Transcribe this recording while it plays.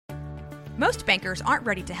Most bankers aren't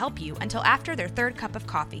ready to help you until after their third cup of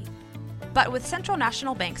coffee. But with Central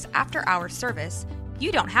National Bank's after-hours service,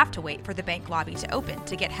 you don't have to wait for the bank lobby to open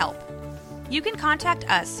to get help. You can contact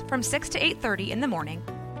us from 6 to 8:30 in the morning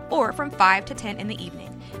or from 5 to 10 in the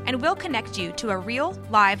evening, and we'll connect you to a real,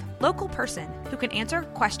 live, local person who can answer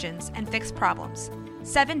questions and fix problems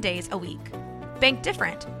 7 days a week. Bank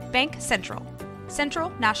different. Bank Central. Central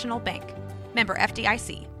National Bank. Member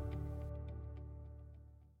FDIC.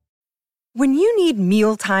 When you need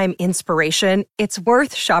mealtime inspiration, it's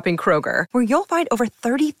worth shopping Kroger, where you'll find over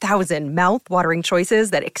 30,000 mouth-watering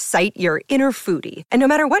choices that excite your inner foodie. And no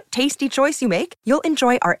matter what tasty choice you make, you'll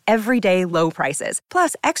enjoy our everyday low prices,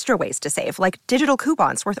 plus extra ways to save, like digital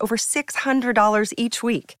coupons worth over $600 each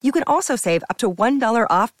week. You can also save up to $1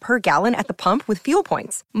 off per gallon at the pump with fuel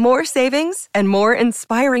points. More savings and more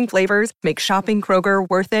inspiring flavors make shopping Kroger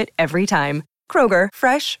worth it every time. Kroger,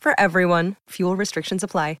 fresh for everyone. Fuel restrictions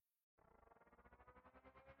apply.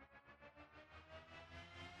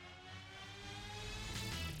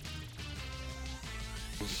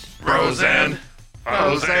 Bros and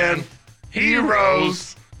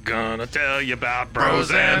heroes. Gonna tell you about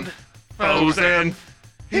bros and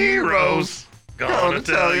heroes. Gonna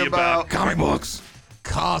tell you about comic books,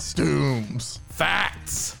 costumes,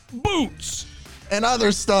 facts, boots, and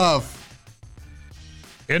other stuff.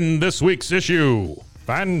 In this week's issue,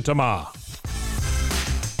 Phantoma.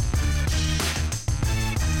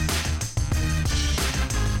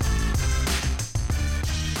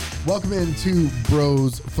 Welcome into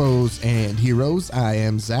Bros, Foes, and Heroes. I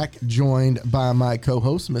am Zach, joined by my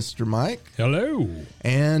co-host, Mr. Mike. Hello.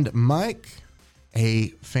 And Mike, a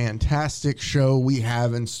fantastic show we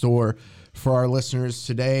have in store for our listeners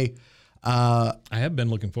today. I have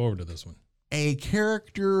been looking forward to this one. A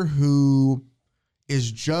character who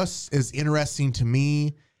is just as interesting to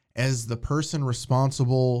me as the person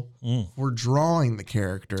responsible for drawing the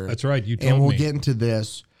character. That's right. You told me. And we'll get into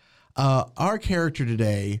this. Our character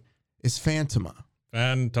today is Phantoma.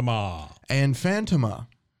 Phantoma. And Phantoma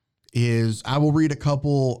is, I will read a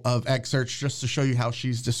couple of excerpts just to show you how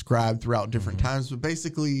she's described throughout different times, but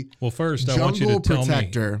basically, well, first, I want you to tell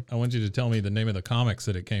me the name of the comics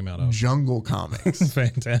that it came out of. Jungle Comics.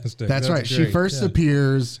 Fantastic. That's right. Great. She first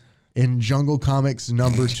appears in Jungle Comics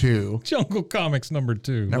 #2. Jungle Comics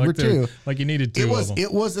 #2. Number two. Like you needed two of them.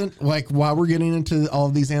 It wasn't like, while we're getting into all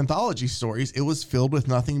of these anthology stories, it was filled with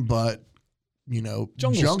nothing but,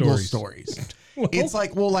 jungle stories. Well, it's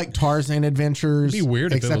like Tarzan Adventures. It'd be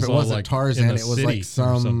weird if except it it was wasn't like Tarzan. in a It was city like or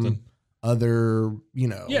some something. other,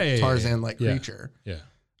 Tarzan-like Yeah. creature. Yeah.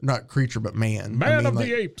 Not creature, but man. Man of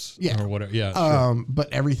the Apes. Yeah. Or whatever. Yeah. Sure.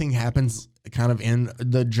 But everything happens kind of in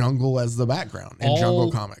the jungle as the background in Jungle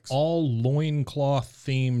Comics. All loincloth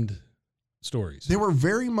themed stories. They were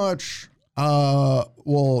very much,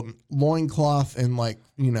 loincloth and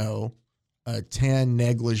tan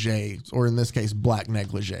negligees, or in this case, black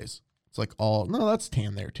negligees. It's like that's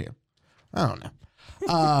tan there too. I don't know.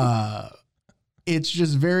 It's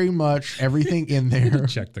just very much everything in there.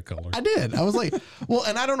 Check the color. I did. I was like,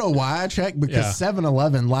 and I don't know why I checked, because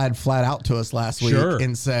 7-Eleven lied flat out to us last week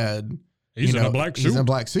and said, he's in a black suit. He's in a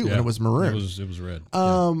black suit, and it was maroon. It was red.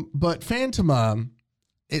 But Phantoma,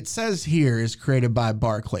 it says here, is created by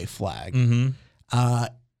Barclay Flagg. Mm-hmm.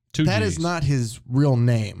 That is not his real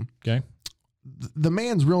name. Okay. The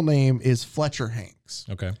man's real name is Fletcher Hanks.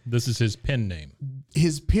 Okay. This is his pen name.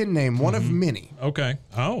 His pen name, one of many. Okay.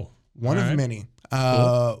 Oh. One of many.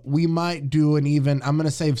 Cool. We might do I'm going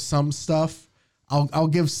to save some stuff. I'll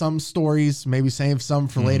give some stories, maybe save some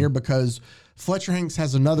for later, because Fletcher Hanks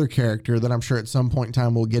has another character that I'm sure at some point in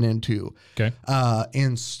time we'll get into. Okay.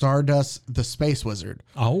 In Stardust the Space Wizard.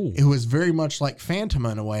 Oh. It was very much like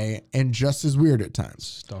Phantoma in a way, and just as weird at times.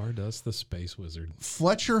 Stardust the Space Wizard.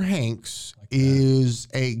 Fletcher Hanks is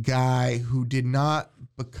a guy who did not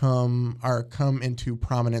come into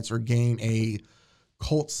prominence or gain a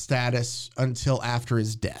cult status until after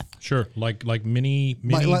his death. Like many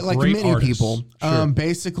like great many artists. people. Sure.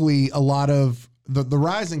 Basically, a lot of the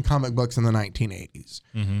rise in comic books in the 1980s,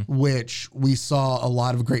 which we saw a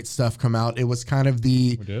lot of great stuff come out. It was kind of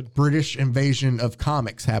the British invasion of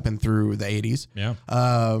comics happened through the 80s. Yeah.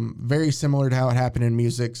 Very similar to how it happened in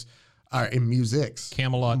musics.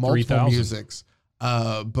 Camelot multiple 3000. musics.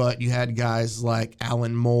 But you had guys like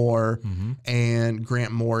Alan Moore and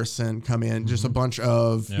Grant Morrison come in, just a bunch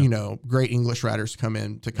of, great English writers come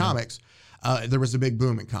into comics. There was a big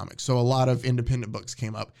boom in comics. So a lot of independent books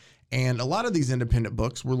came up, and a lot of these independent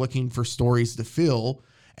books were looking for stories to fill.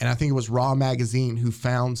 And I think it was Raw Magazine who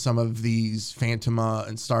found some of these Phantoma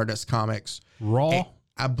and Stardust comics. Raw?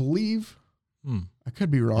 I believe. I could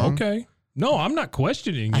be wrong. Okay. No, I'm not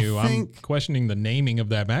questioning you. I'm questioning the naming of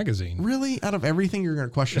that magazine. Really? Out of everything, you're going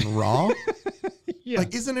to question Raw? Yeah.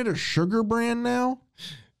 Like, isn't it a sugar brand now?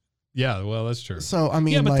 Yeah, well, that's true. So, I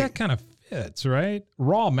mean, yeah, but that kind of fits, right?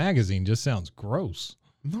 Raw magazine just sounds gross.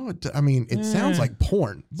 No, it sounds like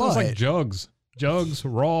porn. Sounds like Jugs,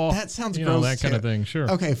 Raw. That sounds gross. You know, that kind of thing, sure.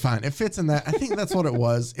 Okay, fine. It fits in that. I think that's what it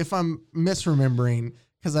was. If I'm misremembering,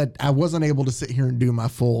 because I wasn't able to sit here and do my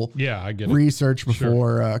full research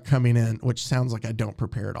before coming in, which sounds like I don't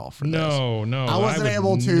prepare at all for this. No. I wasn't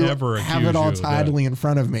able to have it all tidily in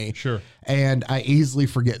front of me. Sure. And I easily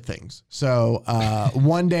forget things. So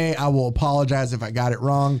one day I will apologize if I got it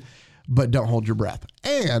wrong, but don't hold your breath.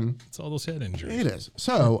 And it's all those head injuries. It is.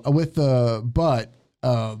 So with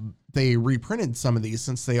they reprinted some of these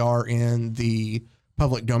since they are in the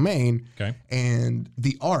public domain. Okay. And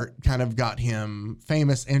the art kind of got him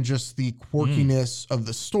famous, and just the quirkiness of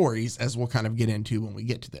the stories, as we'll kind of get into when we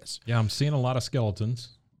get to this. Yeah, I'm seeing a lot of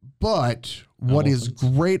skeletons. But what is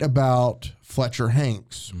great about Fletcher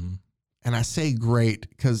Hanks, and I say great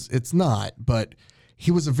because it's not, but he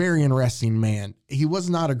was a very interesting man. He was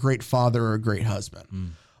not a great father or a great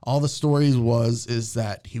husband. All the stories is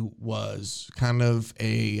that he was kind of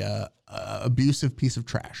a abusive piece of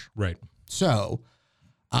trash. Right. So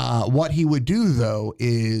what he would do, though,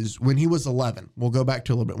 is when he was 11, we'll go back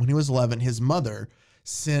to a little bit. When he was 11, his mother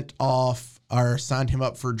signed him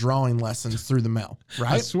up for drawing lessons through the mail,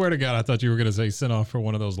 right? I swear to God, I thought you were going to say sent off for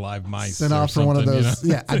one of those live mice. Sent off for one of those. You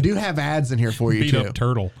know? Yeah, I do have ads in here for you, Beat up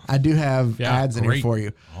turtle. I do have ads in here for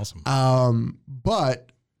you. Awesome. But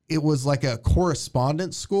it was like a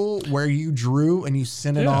correspondence school where you drew and you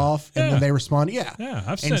sent it off, and then they responded. Yeah.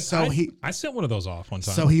 I sent one of those off one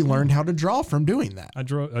time. So he learned how to draw from doing that. I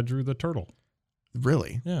drew the turtle.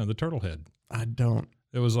 Really? Yeah, the turtle head. I don't.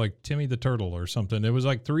 It was like Timmy the Turtle or something. It was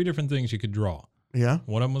like 3 different things you could draw. Yeah.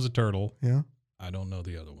 One of them was a turtle. Yeah. I don't know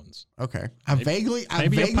the other ones. Okay. I vaguely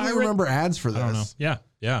remember ads for this. I don't know.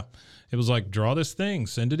 Yeah. It was like, draw this thing,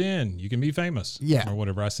 send it in. You can be famous. Yeah. Or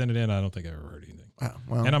whatever. I sent it in. I don't think I ever heard anything. Oh,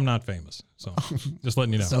 well. And I'm not famous. So just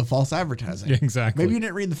letting you know. So false advertising. Yeah, exactly. Maybe you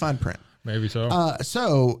didn't read the fine print. Maybe so.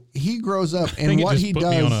 So he grows up, and what he does,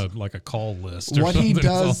 put me on a call list. What he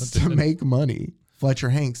does to make money, Fletcher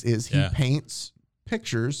Hanks, is he paints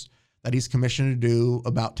pictures that he's commissioned to do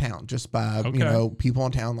about town, just by people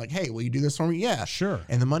in town, like, hey, will you do this for me? Yeah, sure.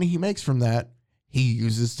 And the money he makes from that, he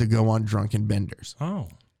uses to go on drunken benders. Oh,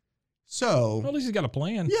 so well, at least he's got a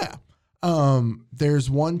plan. Yeah. There's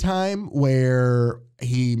one time where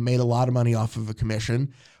he made a lot of money off of a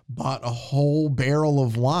commission, bought a whole barrel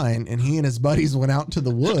of wine, and he and his buddies went out to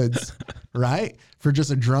the woods, right, for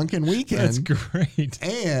just a drunken weekend. That's great.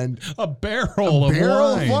 And a barrel of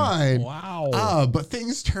wine. Wow. But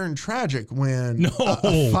things turned tragic when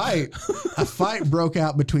a fight broke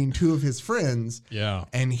out between 2 of his friends. Yeah.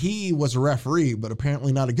 And he was a referee, but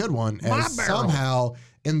apparently not a good one, as somehow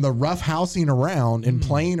in the rough housing around and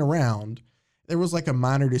playing around, there was like a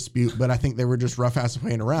minor dispute, but I think they were just roughhouse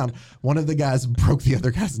playing around. One of the guys broke the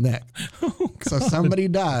other guy's neck. So somebody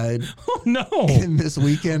died. Oh, no. In this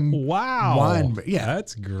weekend. Wow.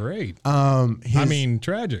 That's great.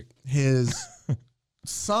 Tragic. His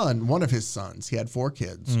son, one of his sons, he had 4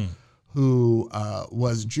 kids, who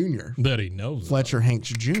was junior. That he knows. Fletcher Hanks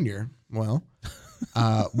Jr. Well,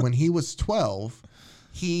 when he was 12,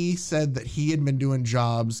 he said that he had been doing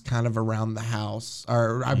jobs kind of around the house,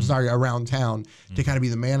 or around town, to kind of be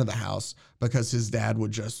the man of the house, because his dad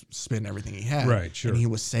would just spend everything he had. Right, sure. And he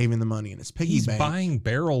was saving the money in his piggy bank. He's buying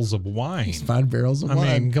barrels of wine. He's buying barrels of wine.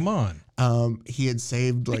 I mean, come on. He had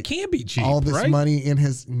saved it can't be cheap, all this right? money in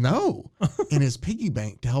his his piggy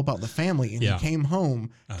bank to help out the family, and he came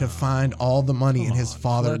home to find all the money and his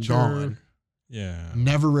father gone. Yeah,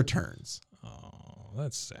 never returns.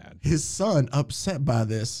 That's sad. His son, upset by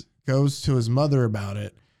this, goes to his mother about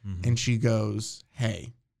it, and she goes,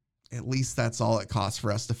 hey, at least that's all it costs for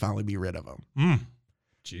us to finally be rid of him.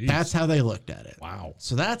 Jeez. That's how they looked at it. Wow.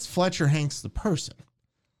 So that's Fletcher Hanks, the person.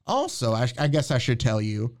 Also, I guess I should tell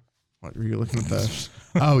you, what were you looking at the...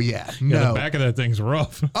 Oh, yeah. No. Yeah, the back of that thing's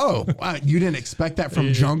rough. Oh, wow. You didn't expect that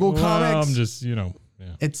from Jungle Comics? I'm just, Yeah.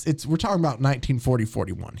 It's we're talking about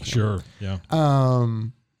 1940-41 here. Sure, yeah.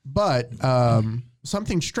 But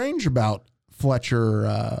something strange about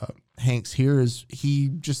Fletcher Hanks here is he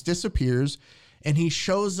just disappears, and he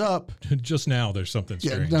shows up. Just now, there's something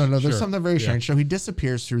strange. There's something very strange. So he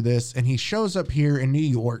disappears through this, and he shows up here in New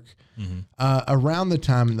York around the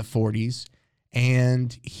time in the 40s,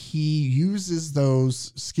 and he uses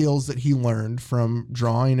those skills that he learned from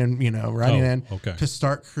drawing and writing to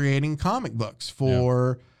start creating comic books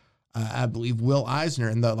for I believe Will Eisner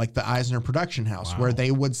and the Eisner production house, where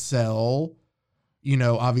they would sell,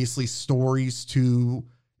 obviously stories to.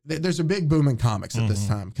 There's a big boom in comics at this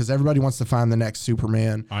time because everybody wants to find the next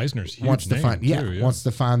Superman. Eisner's huge wants to name find too, wants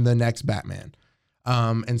to find the next Batman.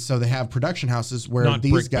 And so they have production houses where not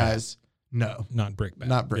these Brickbat. guys not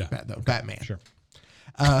Brickbat though, Batman. Sure.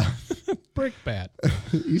 Brickbat.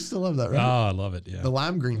 You still love that, right? Oh, I love it. Yeah. The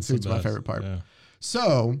lime green suit's my favorite part. Yeah.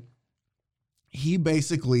 So he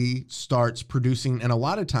basically starts producing, and a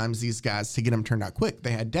lot of times these guys, to get them turned out quick,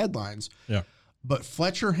 they had deadlines. Yeah. But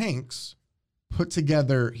Fletcher Hanks put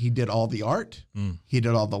together, he did all the art, he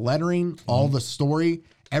did all the lettering, all the story,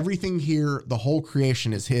 everything here, the whole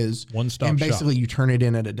creation is his. One-stop And basically shop. you turn it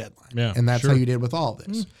in at a deadline. Yeah, and that's sure. how you did with all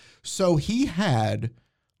this. So he had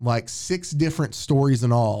like 6 different stories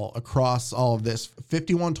in all across all of this,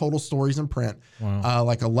 51 total stories in print. Wow.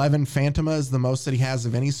 Like 11 Phantoma is the most that he has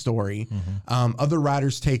of any story. Other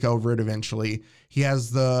writers take over it eventually. He has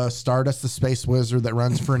the Stardust the Space Wizard that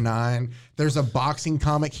runs for 9. There's a boxing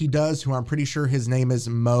comic he does, who I'm pretty sure his name is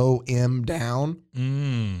Mo M. Down.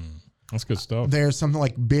 That's good stuff. There's something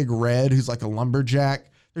like Big Red, who's like a lumberjack.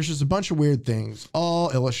 There's just a bunch of weird things, all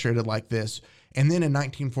illustrated like this. And then in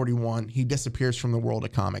 1941, he disappears from the world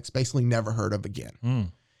of comics, basically never heard of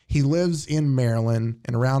again. He lives in Maryland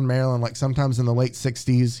and around Maryland, like sometimes in the late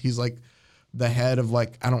 60s. He's like the head of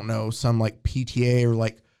like, I don't know, some like PTA or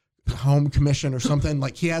like home commission or something.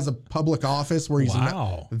 Like he has a public office where he's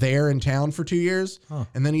there in town for 2 years.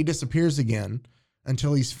 And then he disappears again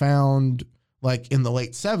until he's found like in the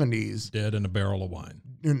late 70s. Dead in a barrel of wine.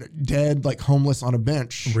 Dead, like homeless on a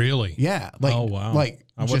bench. Really? Yeah. Like, oh, wow. Like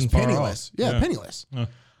I just wasn't far penniless. off. Yeah, penniless.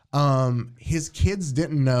 His kids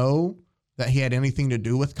didn't know that he had anything to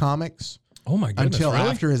do with comics. Oh my goodness. Until really?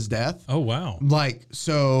 after his death. Oh, wow. Like,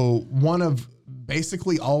 so one of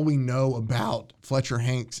basically all we know about Fletcher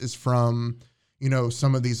Hanks is from,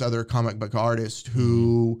 some of these other comic book artists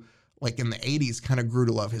who like in the 80s kind of grew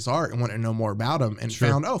to love his art and wanted to know more about him and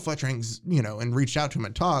found, Fletcher Hanks, and reached out to him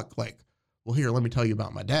and talked like, well, here, let me tell you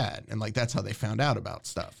about my dad. And like, that's how they found out about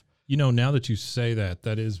stuff. Now that you say that,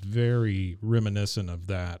 that is very reminiscent of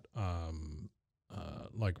that,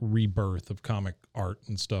 like rebirth of comic art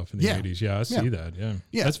and stuff in the 80s. Yeah, I see that.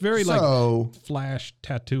 Yeah. That's very like Flash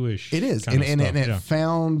tattoo-ish. It is. And it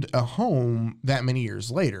found a home that many years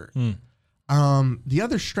later. The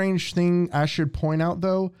other strange thing I should point out,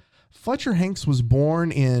 though, Fletcher Hanks was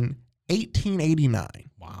born in 1889.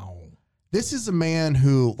 Wow. This is a man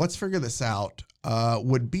who, let's figure this out,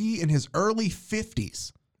 would be in his early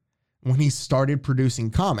 50s when he started producing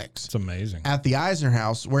comics. It's amazing. At the Eisner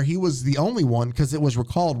house, where he was the only one, because it was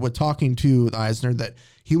recalled with talking to Eisner that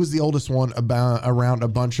he was the oldest one around a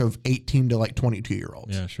bunch of 18 to like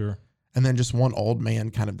 22-year-olds. Yeah, sure. And then just one old man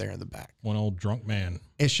kind of there in the back. One old drunk man.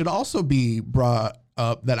 It should also be brought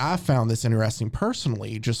up that I found this interesting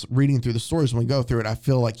personally, just reading through the stories when we go through it. I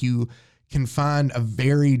feel like you can find a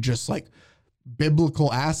very just like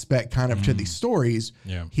biblical aspect kind of to these stories.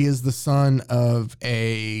 Yeah. He is the son of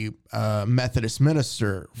a Methodist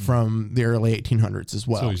minister from the early 1800s as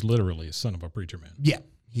well. So he's literally a son of a preacher man. Yeah.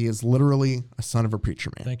 He is literally a son of a preacher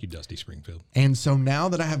man. Thank you, Dusty Springfield. And so now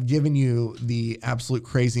that I have given you the absolute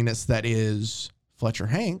craziness that is Fletcher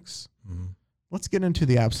Hanks, let's get into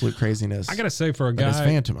the absolute craziness. I gotta say, for a guy,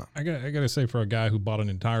 Phantoma. I gotta say, for a guy who bought an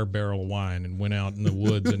entire barrel of wine and went out in the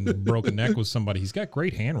woods and broke a neck with somebody, he's got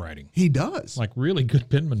great handwriting. He does. Like really good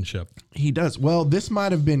penmanship. He does. Well, this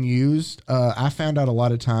might have been used. I found out a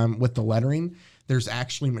lot of time with the lettering. There's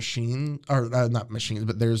actually not machines,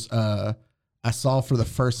 but there's I saw for the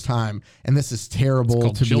first time, and this is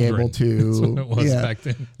terrible to be able to. That's what it was back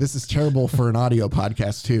then. This is terrible for an audio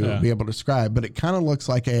podcast to be able to describe, but it kind of looks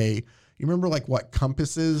like you remember like what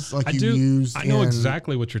compasses like used? I know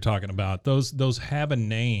exactly what you're talking about. Those have a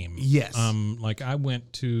name. Yes. Like I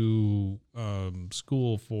went to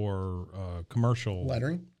school for commercial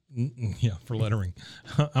lettering. Yeah, for lettering.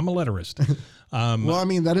 I'm a letterist. Well, I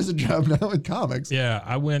mean that is a job now in comics. Yeah,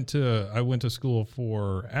 I went to school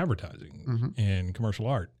for advertising and commercial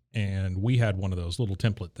art, and we had one of those little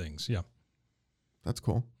template things. Yeah, that's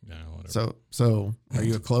cool. Yeah, whatever. So are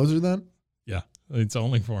you a closer then? Yeah, it's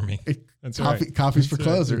only for me. That's right. Coffee's for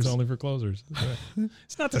closers. It's only for closers. Right.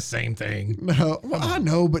 It's not the same thing. No, well, I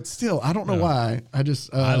know, but still, I don't know why. I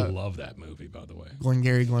just I love that movie, by the way.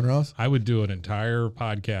 Glengarry Glen Ross. I would do an entire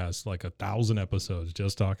podcast, like 1,000 episodes,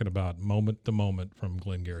 just talking about moment to moment from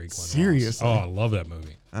Glengarry Glen Ross. Seriously? Oh, I love that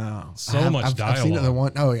movie. Oh, so much dialogue. I've seen it the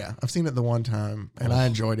one. Oh yeah, I've seen it the one time, and I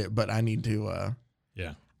enjoyed it. But I need to.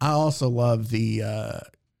 Yeah. I also love the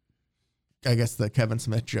I guess the Kevin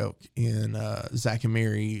Smith joke in Zack and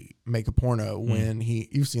Miri Make a Porno when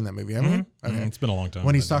you've seen that movie, haven't you? Okay. It's been a long time.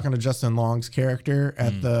 When he's talking to Justin Long's character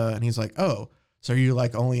and he's like, oh, so you're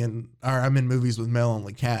like I'm in movies with male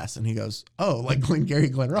only cast. And he goes, oh, like Glengarry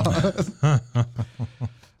Glen Ross.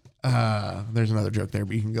 There's another joke there,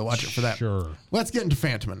 but you can go watch it for that. Sure. Let's get into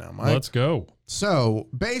Phantoma now, Mike. Let's go. So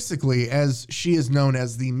basically, as she is known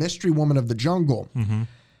as the mystery woman of the jungle,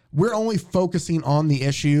 we're only focusing on the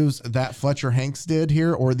issues that Fletcher Hanks did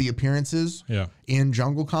here, or the appearances in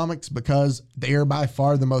Jungle Comics, because they are by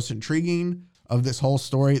far the most intriguing of this whole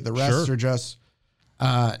story. The rest are just,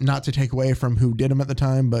 not to take away from who did them at the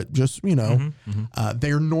time, but just,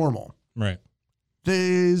 they're normal. Right.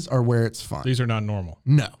 These are where it's fun. These are not normal.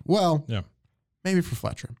 No. Well, maybe for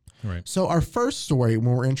Fletcher. Right. So our first story,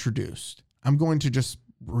 when we're introduced, I'm going to just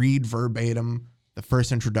read verbatim the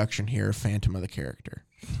first introduction here of Phantoma, the character.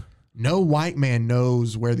 No white man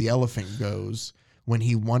knows where the elephant goes when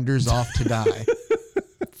he wanders off to die.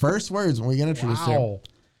 First words when we get introduced here.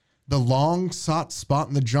 The long sought spot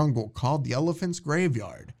in the jungle called the Elephant's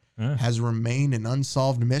Graveyard has remained an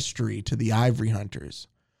unsolved mystery to the ivory hunters.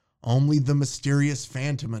 Only the mysterious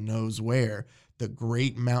Phantoma knows where the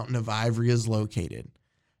great mountain of ivory is located.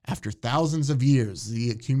 After thousands of years,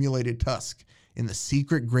 the accumulated tusk in the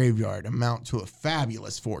secret graveyard amount to a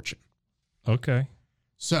fabulous fortune. Okay.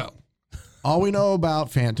 So, all we know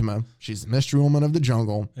about Phantoma, she's the mystery woman of the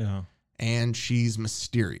jungle, and she's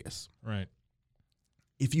mysterious. Right.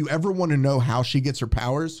 If you ever want to know how she gets her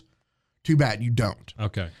powers, too bad you don't.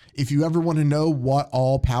 Okay. If you ever want to know what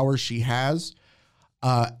all powers she has,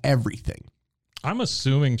 everything. I'm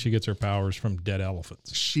assuming she gets her powers from dead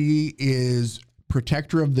elephants. She is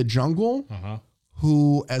protector of the jungle,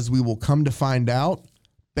 who, as we will come to find out,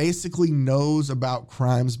 basically knows about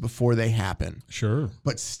crimes before they happen. Sure.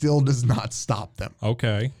 But still does not stop them.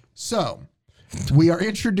 Okay. So we are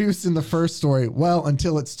introduced in the first story, well,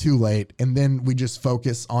 until it's too late. And then we just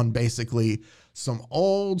focus on basically some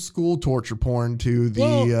old school torture porn to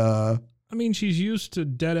the... I mean, she's used to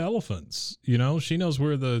dead elephants. You know, she knows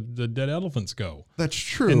where the dead elephants go. That's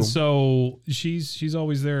true. And so she's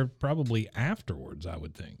always there probably afterwards, I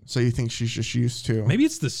would think. So you think she's just used to... Maybe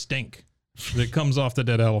it's the stink that comes off the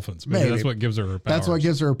dead elephants. Maybe that's what gives her powers. That's what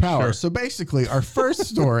gives her her power. Sure. So basically, our first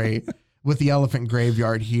story with the elephant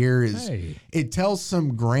graveyard here is it tells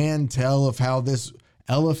some grand tale of how this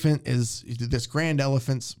grand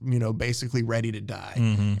elephant's, basically ready to die.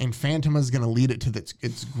 And Phantoma is going to lead it to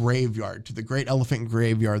its graveyard, to the great elephant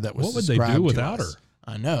graveyard that was What would they do without her?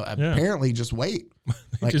 I know. Yeah. Apparently just wait.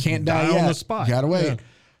 Like, just can't die yet. On the spot. You gotta wait. Yeah.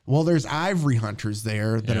 Well, there's ivory hunters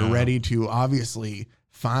there that are ready to obviously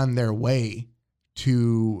find their way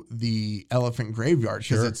to the elephant graveyard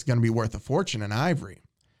because it's going to be worth a fortune in ivory.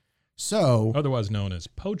 So, otherwise known as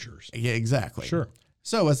poachers. Yeah, exactly. Sure.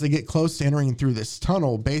 So as they get close to entering through this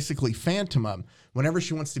tunnel, basically Phantoma, whenever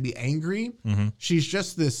she wants to be angry, she's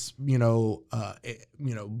just this,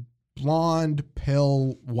 blonde,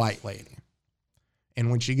 pale, white lady.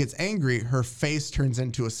 And when she gets angry, her face turns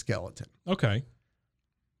into a skeleton. Okay.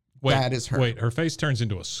 Wait, that is her. Wait, her face turns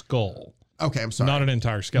into a skull. Okay, I'm sorry. Not an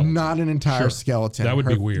entire skeleton. Not an entire skeleton. That would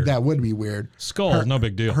be weird. That would be weird. Skull, no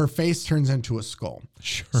big deal. Her face turns into a skull.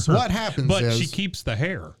 Sure. So what happens is... But she keeps the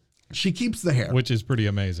hair. She keeps the hair. Which is pretty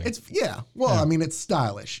amazing. I mean, it's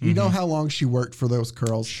stylish. You know how long she worked for those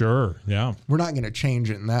curls? Sure, yeah. We're not going to change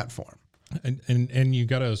it in that form. And you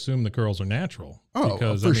got to assume the curls are natural. Oh,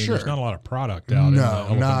 because, for sure. There's not a lot of product out in the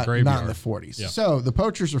elephant graveyard. Not in the 40s. Yeah. So the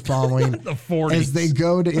poachers are following the 40s. As they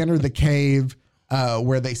go to enter the cave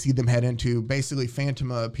where they see them head into. Basically,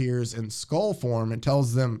 Phantoma appears in skull form and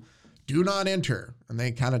tells them, do not enter. And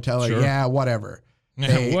they kind of tell her, yeah, whatever.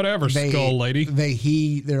 Whatever, skull lady.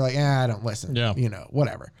 They're like, I don't listen. Yeah.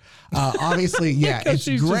 Whatever. Obviously, it's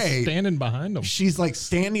she's great. Just standing behind them. She's like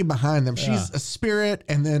standing behind them. Yeah. She's a spirit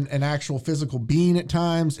and then an actual physical being at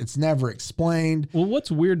times. It's never explained. Well, what's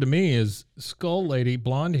weird to me is skull lady,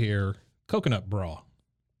 blonde hair, coconut bra.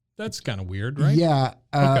 That's kind of weird, right? Yeah.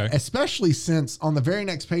 Especially since on the very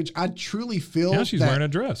next page, I truly feel she's wearing a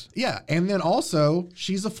dress. Yeah. And then also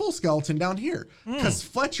she's a full skeleton down here because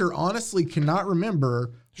Fletcher honestly cannot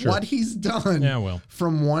remember what he's done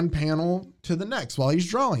from one panel to the next while he's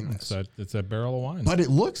drawing this. It's that barrel of wine. But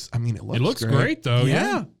it looks great though.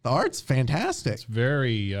 Yeah. The art's fantastic. It's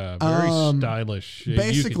very stylish.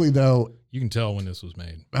 Basically though, you can tell when this was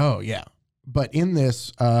made. Oh yeah. But in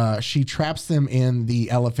this, she traps them in the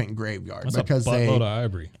elephant graveyard. That's because a buttload of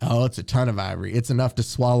ivory. Oh, it's a ton of ivory. It's enough to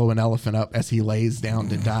swallow an elephant up as he lays down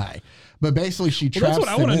to die. But basically, she traps them in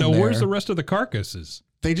there. That's what I want to know. Where's the rest of the carcasses?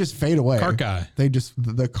 They just fade away. Cart guy.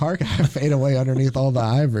 The cart guy fade away underneath all the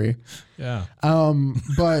ivory. Yeah.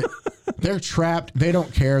 But they're trapped. They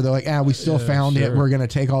don't care. They're like, we still found it. We're going to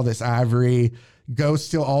take all this ivory, go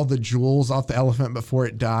steal all the jewels off the elephant before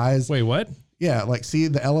it dies. Wait, what? Yeah, like, see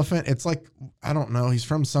the elephant? It's like, I don't know. He's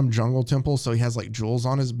from some jungle temple, so he has like jewels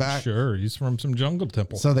on his back. Sure, he's from some jungle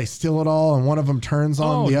temple. So they steal it all, and one of them turns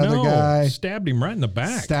on the other guy. Stabbed him right in the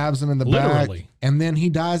back. Stabs him in the Literally. back. And then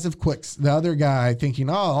he dies of quicksand. The other guy,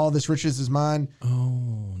 thinking, all this riches is mine,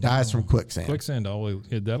 dies from quicksand. Quicksand,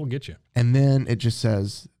 that'll get you. And then it just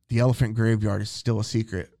says, the elephant graveyard is still a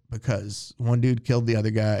secret because one dude killed the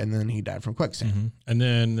other guy, and then he died from quicksand. Mm-hmm. And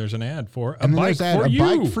then there's an ad for a bike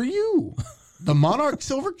for you. The Monarch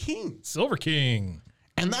Silver King. Silver King.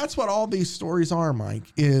 And that's what all these stories are, Mike,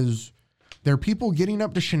 is they're people getting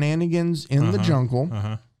up to shenanigans in the jungle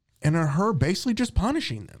and are her basically just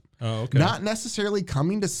punishing them. Oh, okay. Not necessarily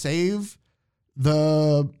coming to save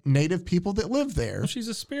the native people that live there. Well, she's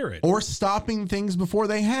a spirit. Or stopping things before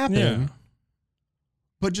they happen.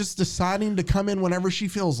 But just deciding to come in whenever she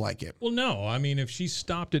feels like it. Well, no. I mean, if she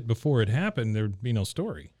stopped it before it happened, there'd be no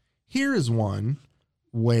story. Here is one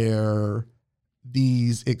where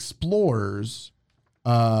these explorers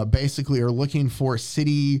basically are looking for a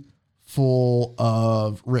city full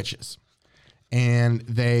of riches. And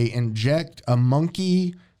they inject a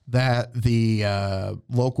monkey that the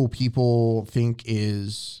local people think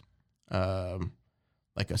is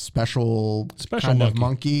like a special kind of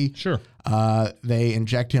monkey. Sure. They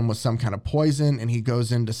inject him with some kind of poison, and he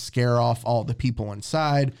goes in to scare off all the people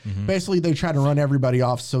inside. Mm-hmm. Basically, they try to run everybody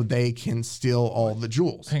off so they can steal all the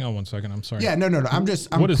jewels. Hang on one second. I'm sorry. Yeah, no.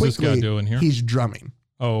 What is this guy doing here? He's drumming.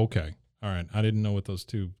 Oh, okay. All right. I didn't know what those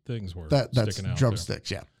two things were. That's sticking out drumsticks,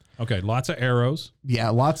 there. yeah. Okay, lots of arrows. Yeah,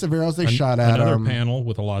 lots of arrows they shot at him. Another panel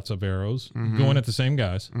with lots of arrows going at the same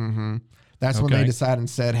guys. Mm-hmm. That's when they decided and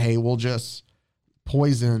said, hey, we'll just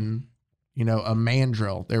poison, a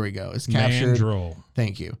mandrill. There we go. It's captured. Mandrill.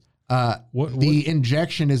 Thank you. The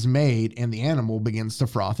injection is made and the animal begins to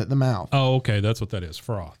froth at the mouth. Oh, okay. That's what that is.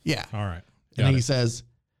 Froth. Yeah. All right. And he says,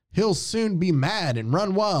 he'll soon be mad and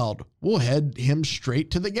run wild. We'll head him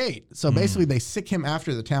straight to the gate. So basically they sick him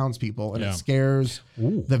after the townspeople and it scares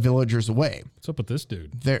the villagers away. What's up with this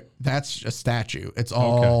dude? That's a statue. It's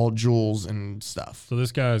all jewels and stuff. So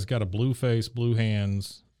this guy's got a blue face, blue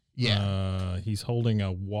hands. Yeah. He's holding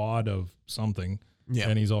a wad of something. Yeah.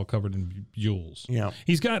 And he's all covered in jewels. Yeah.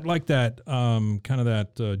 He's got like that kind of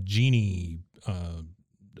that genie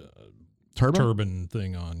turban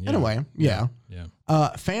thing on. Yeah. Anyway, yeah.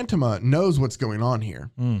 Phantoma knows what's going on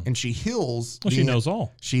here, and she heals. Well, she knows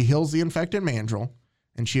all. She heals the infected mandrill,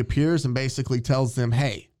 and she appears and basically tells them,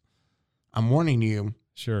 "Hey, I'm warning you.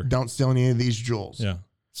 Sure. Don't steal any of these jewels. Yeah.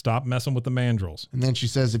 Stop messing with the mandrills." And then she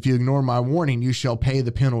says, "If you ignore my warning, you shall pay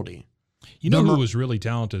the penalty." You know who was really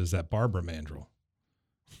talented is that Barbara Mandrill.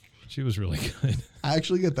 She was really good. I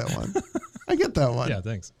actually get that one. I get that one. Yeah,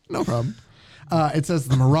 thanks. No problem. It says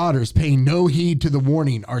the marauders, paying no heed to the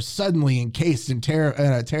warning, are suddenly encased in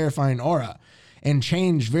a terrifying aura and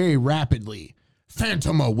change very rapidly.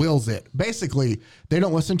 Phantoma wills it. Basically, they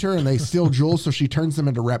don't listen to her and they steal jewels, so she turns them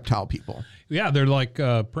into reptile people. Yeah, they're like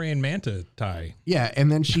praying manta tie. Yeah, and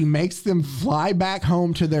then she makes them fly back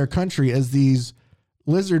home to their country as these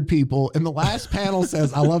lizard people. And the last panel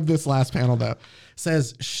says, I love this last panel though,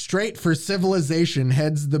 says, straight for civilization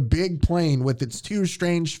heads the big plane with its two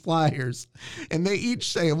strange flyers. And they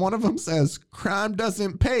each say, one of them says, crime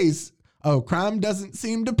doesn't pay. Oh, crime doesn't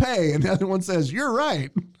seem to pay. And the other one says, you're right.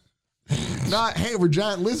 Not, hey, we're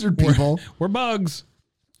giant lizard people. We're bugs.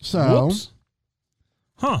 So, whoops.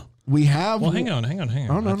 Huh. We have. Well, hang on.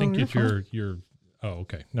 Oh, no, I think no, it's your. Oh,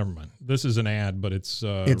 okay. Never mind. This is an ad, but it's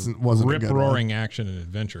wasn't rip-roaring action and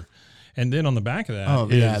adventure. And then on the back of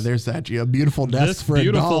that, there's that beautiful desk for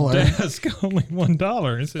beautiful $1. Desk, only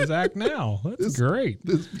 $1. It says act now. That's great.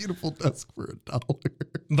 This beautiful desk for $1.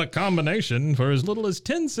 The combination for as little as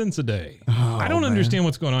 10 cents a day. I don't understand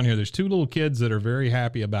what's going on here. There's two little kids that are very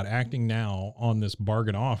happy about acting now on this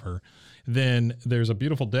bargain offer. Then there's a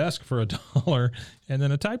beautiful desk for $1 and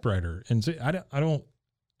then a typewriter. And so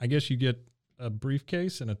I guess you get a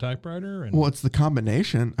briefcase and a typewriter. And well, it's the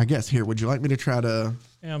combination. I guess here, would you like me to try to?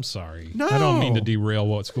 I'm sorry. No. I don't mean to derail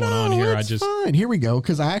what's going on here. It's fine. Here we go.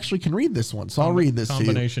 Because I actually can read this one. So I'll read this to you.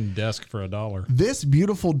 Combination desk for $1. This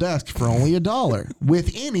beautiful desk for only $1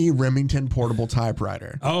 with any Remington portable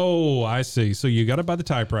typewriter. Oh, I see. So you got to buy the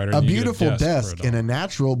typewriter. A beautiful desk in a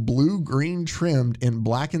natural blue-green trimmed in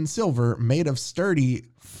black and silver made of sturdy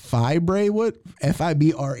fibre wood.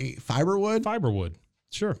 Fibre wood. Fiberwood.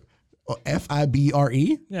 Sure. Fibre?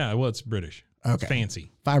 Yeah, well, it's British. Okay.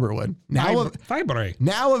 Fancy. Fiberwood. Fibre.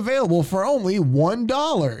 Now available for only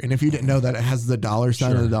 $1. And if you didn't know that, it has the dollar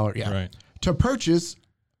sign of the dollar. Yeah. Right. To purchase,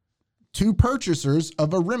 to purchasers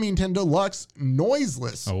of a Remington Deluxe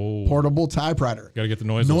noiseless portable typewriter. Got to get the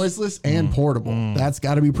noiseless. Noiseless and portable. That's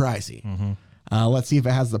got to be pricey. Let's see if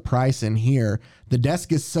it has the price in here. The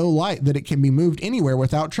desk is so light that it can be moved anywhere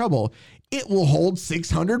without trouble. It will hold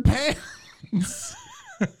 600 pounds.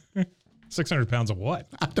 600 pounds of what?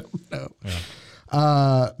 I don't know.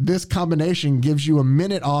 Yeah. This combination gives you a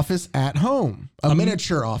minute office at home. A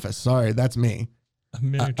miniature office. Sorry, that's me. A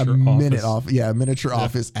miniature office. A miniature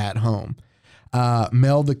office at home.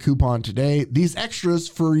 Mail the coupon today. These extras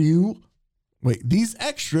for you.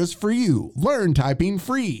 Learn typing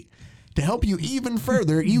free. To help you even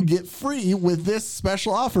further, you get free with this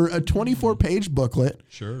special offer, a 24-page booklet.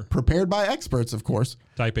 Sure. Prepared by experts, of course.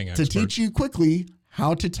 Typing experts. To teach you quickly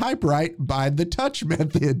how to typewrite by the touch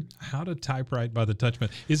method. How to typewrite by the touch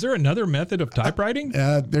method. Is there another method of typewriting?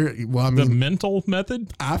 The mental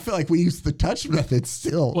method? I feel like we use the touch method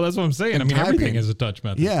still. Well, that's what I'm saying. I mean, everything is a touch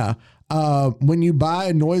method. Yeah. When you buy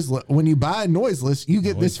a noiseless, you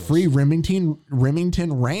get this free Remington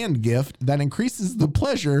Rand gift that increases the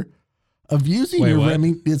pleasure of using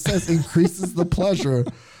It says increases the pleasure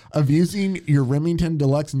of using your Remington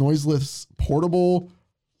Deluxe noiseless portable.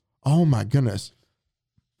 Oh my goodness.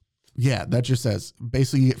 Yeah, that just says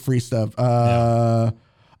basically you get free stuff. Oh,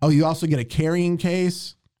 you also get a carrying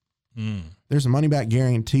case. There's a money back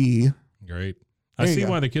guarantee. Great. I see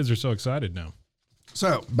why the kids are so excited now.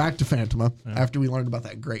 So back to Fantoma after we learned about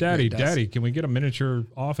that great Daddy, can we get a miniature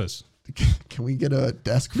office? Can we get a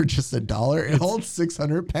desk for just $1? It holds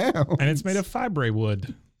 600 pounds. And it's made of fibre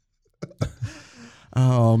wood.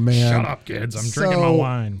 Oh, man. Shut up, kids. I'm drinking my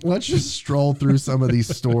wine. Let's just stroll through some of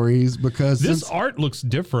these stories because this art looks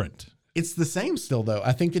different. It's the same still, though.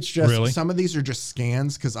 I think it's just some of these are just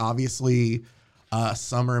scans because obviously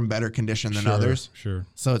some are in better condition than others. Sure.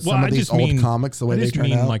 So it's some of these old comics, the way they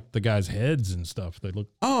turn out. Like the guys' heads and stuff. They look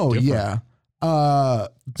different. Yeah.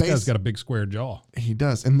 This guy's got a big square jaw. He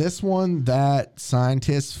does. And this one, that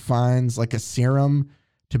scientist finds like a serum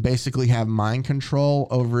to basically have mind control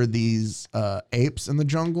over these apes in the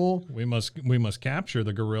jungle. We must capture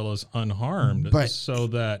the gorillas unharmed, so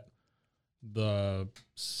that the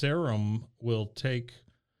serum will take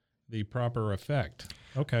the proper effect.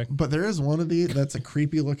 Okay. But there is one of these that's a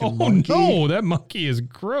creepy looking monkey. Oh no, that monkey is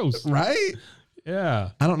gross. Right? Yeah.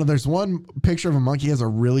 I don't know. There's one picture of a monkey has a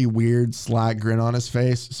really weird sly grin on his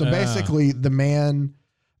face. So basically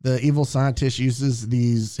the evil scientist uses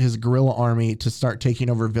his gorilla army to start taking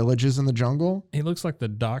over villages in the jungle. He looks like the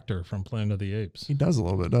doctor from Planet of the Apes. He does a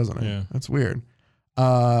little bit, doesn't he? Yeah. That's weird.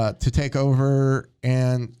 To take over,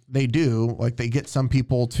 and they do. Like, they get some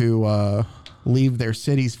people to leave their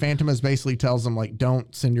cities. Fantomas basically tells them, like,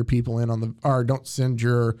 don't send your people in don't send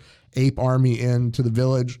your ape army into the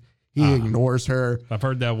village. He ignores her. I've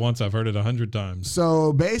heard that once. I've heard it 100 times.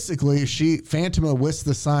 So basically, Fantoma whisks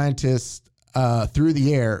the scientist through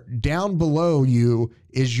the air. Down below you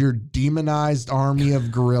is your demonized army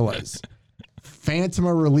of gorillas.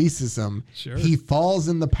 Fantoma releases him. Sure. He falls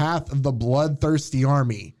in the path of the bloodthirsty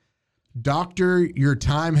army. Doctor, your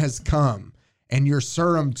time has come, and your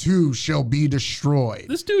serum too shall be destroyed.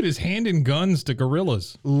 This dude is handing guns to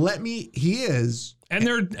gorillas. He is. And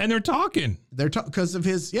they're talking. They're because of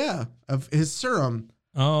his serum.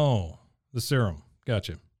 Oh, the serum.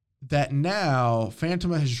 Gotcha. That now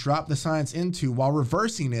Fantoma has dropped the science into while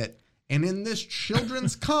reversing it. And in this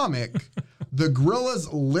children's comic, the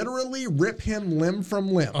gorillas literally rip him limb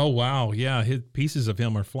from limb. Oh, wow. Yeah. Pieces of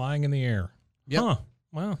him are flying in the air. Yep. Huh.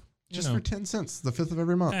 Wow. Just for 10 cents, the 5th of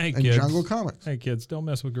every month. Hey, in kids. Jungle Comics. Hey, kids, don't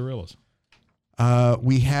mess with gorillas.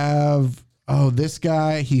 We have, this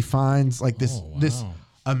guy, he finds like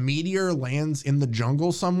a meteor lands in the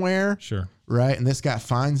jungle somewhere. Sure. Right. And this guy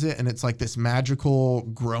finds it, and it's like this magical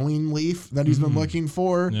growing leaf that he's been looking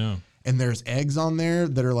for. Yeah. And there's eggs on there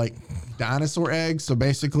that are like dinosaur eggs. So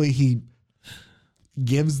basically he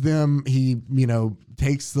gives them,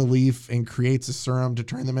 takes the leaf and creates a serum to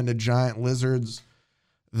turn them into giant lizards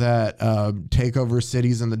that take over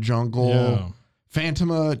cities in the jungle. Yeah.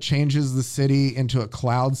 Fantoma changes the city into a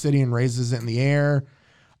cloud city and raises it in the air.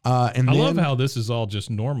 I love how this is all just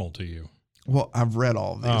normal to you. Well, I've read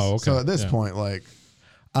all of these. Oh, okay. So at this point, like...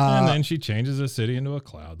 and then she changes the city into a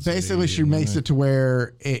cloud city. Basically, she makes it to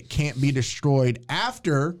where it can't be destroyed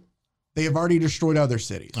after they have already destroyed other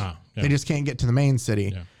cities. Yeah. They just can't get to the main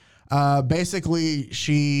city. Yeah. Basically,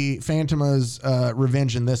 Fantoma's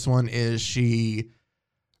revenge in this one is she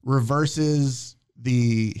reverses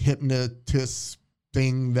the hypnotist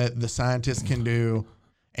thing that the scientist can do,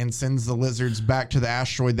 and sends the lizards back to the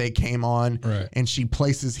asteroid they came on. Right. And she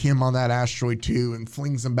places him on that asteroid too and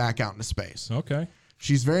flings him back out into space. Okay.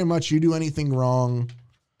 She's very much, you do anything wrong,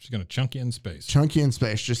 she's going to chunk you in space. Chunk you in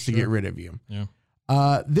space just to get rid of you.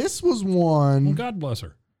 Yeah. This was one. Well, God bless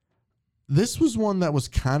her. This was one that was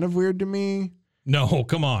kind of weird to me. No,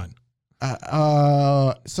 come on.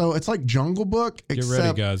 So it's like Jungle Book. Get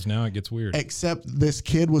ready, guys. Now it gets weird. Except this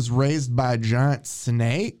kid was raised by a giant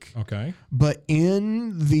snake. Okay. But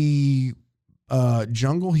in the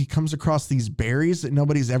jungle, he comes across these berries that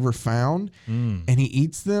nobody's ever found, and he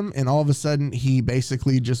eats them. And all of a sudden, he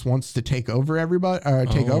basically just wants to take over everybody,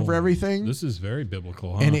 take over everything. This is very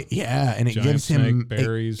biblical, huh? And it gives him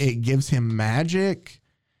berries. It gives him magic.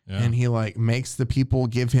 Yeah. And he like makes the people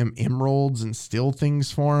give him emeralds and steal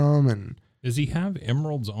things for him. And does he have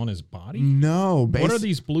emeralds on his body? No. What are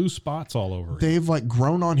these blue spots all over? They've like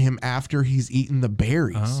grown on him after he's eaten the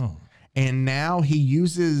berries. Oh. And now he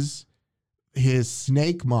uses his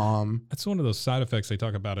snake mom. That's one of those side effects they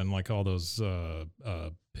talk about in like all those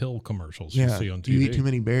pill commercials you see on TV. You eat too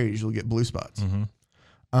many berries, you'll get blue spots.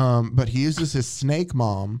 Mm-hmm. But he uses his snake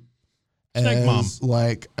mom as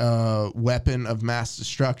like a weapon of mass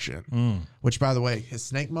destruction. Which, by the way, his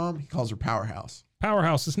snake mom, he calls her Powerhouse.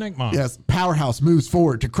 Powerhouse, the snake mom. Yes, Powerhouse moves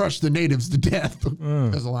forward to crush the natives to death.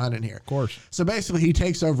 There's a line in here. Of course. So basically, he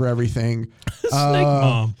takes over everything. Snake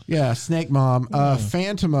mom. Yeah, snake mom.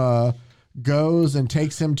 Phantoma goes and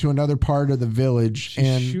takes him to another part of the village.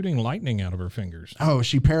 She's shooting lightning out of her fingers. Oh,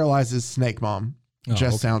 she paralyzes snake mom.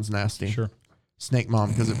 Sounds nasty. Sure. Snake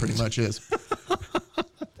mom, because it pretty much is.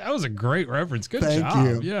 That was a great reference. Good job.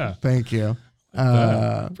 Thank you. Yeah. Thank you.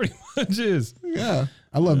 Pretty much is. Yeah.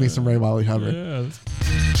 I love me some Ray Wally Hubbard. Yeah.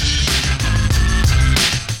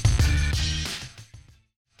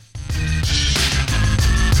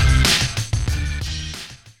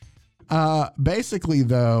 Basically,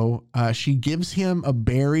 though, she gives him a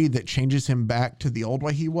berry that changes him back to the old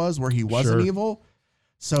way he was, where he wasn't evil.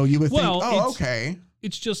 So you would think, okay.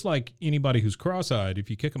 It's just like anybody who's cross-eyed. If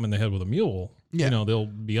you kick them in the head with a mule, they'll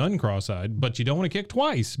be uncross-eyed, but you don't want to kick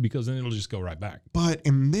twice because then it'll just go right back. But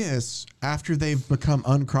in this, after they've become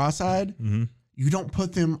uncross-eyed, you don't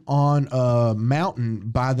put them on a mountain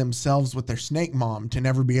by themselves with their snake mom to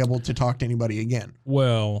never be able to talk to anybody again.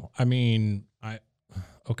 Well, I mean,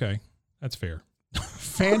 okay, that's fair.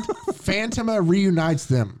 Phantoma reunites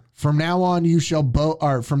them. From now on, you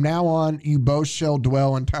both shall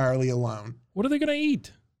dwell entirely alone. What are they going to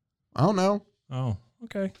eat? I don't know. Oh,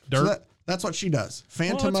 okay. Dirt. So that's what she does.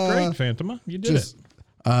 Phantoma. Well, that's great, Phantoma. You did it.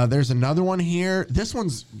 There's another one here. This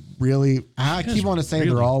one's really, I keep on to say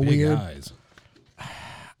they're all weird. Eyes.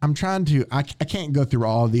 I'm trying to, I can't go through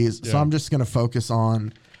all of these, so I'm just going to focus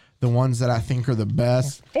on the ones that I think are the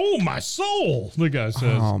best. Oh, my soul, the guy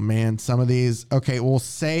says. Oh, man, some of these. Okay, we'll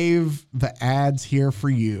save the ads here for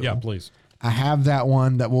you. Yeah, please. I have that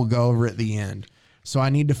one that we'll go over at the end. So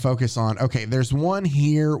I need to focus on, okay, there's one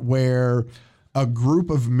here where a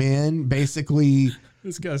group of men basically...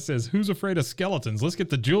 This guy says, who's afraid of skeletons? Let's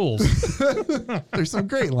get the jewels. There's some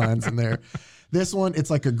great lines in there. This one,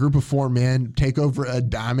 it's like a group of 4 men take over a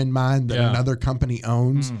diamond mine that another company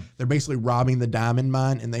owns. They're basically robbing the diamond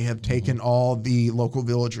mine, and they have taken all the local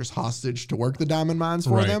villagers hostage to work the diamond mines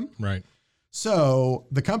for them. Right. So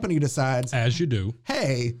the company decides... As you do.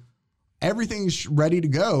 Hey... everything's ready to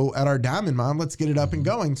go at our diamond mine. Let's get it up and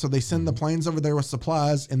going. So they send the planes over there with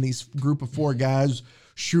supplies, and these group of 4 guys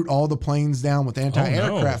shoot all the planes down with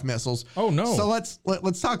anti-aircraft missiles. Oh, no. So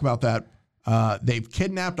let's talk about that. They've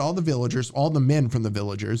kidnapped all the villagers, all the men from the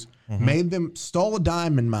villagers, stole a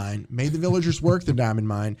diamond mine, made the villagers work the diamond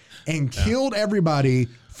mine, and killed everybody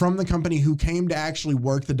from the company who came to actually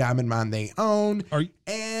work the diamond mine they own.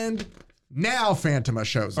 And now Phantoma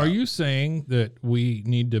shows up. Are you saying that we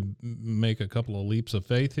need to make a couple of leaps of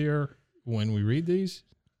faith here when we read these?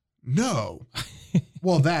 No.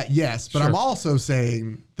 Well, that, yes. But I'm also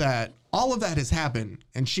saying that all of that has happened,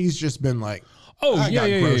 and she's just been like, I got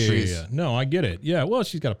groceries. Yeah. No, I get it. Yeah, well,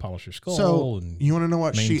 she's got to polish her skull. So and you want to know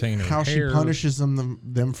what she punishes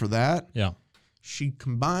them for that? Yeah. She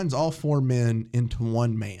combines all 4 men into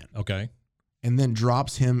one man. Okay. And then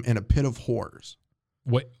drops him in a pit of horrors.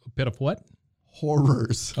 Wait, a pit of what?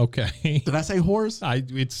 Horrors. Okay. Did I say horrors?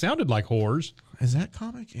 It sounded like horrors. Is that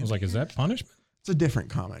comic? I was like, is that punishment? It's a different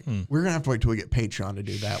comic. We're going to have to wait till we get Patreon to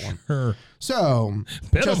do that one. Sure. So.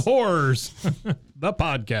 Pit of Horrors. The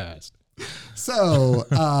podcast. So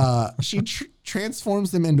she transforms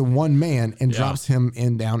them into one man and drops him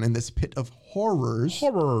down in this pit of horrors.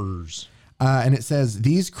 Horrors. And it says,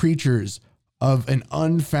 these creatures of an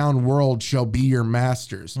unfound world shall be your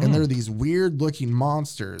masters. And they're these weird looking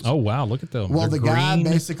monsters. Oh, wow. Look at them. Well, they're the green. guy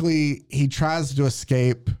basically, he tries to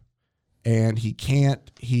escape and he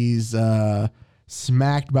can't. He's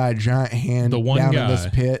smacked by a giant hand down in this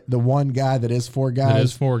pit. The one guy that is four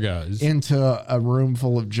guys. Into a room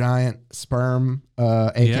full of giant sperm,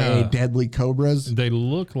 aka deadly cobras. They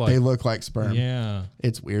look like sperm. Yeah.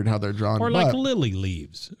 It's weird how they're drawn. Or like lily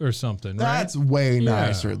leaves or something, right? That's way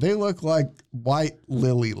nicer. They look like white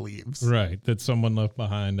lily leaves. Right. That someone left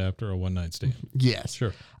behind after a one-night stand. Yes.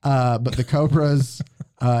 Sure. But the cobras,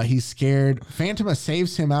 he's scared. Phantoma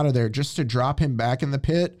saves him out of there just to drop him back in the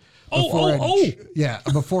pit.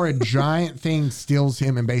 Before a giant thing steals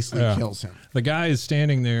him and basically kills him. The guy is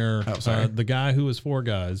standing there. The guy who is four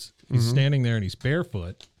guys, he's standing there and he's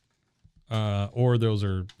barefoot, or those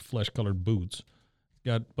are flesh-colored boots.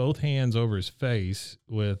 Got both hands over his face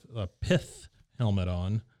with a pith helmet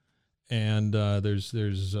on, and there's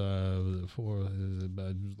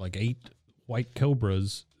like 8 white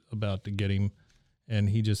cobras about to get him, and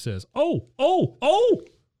he just says, "Oh!"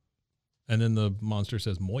 And then the monster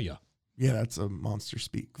says, "Moya." Yeah, that's a monster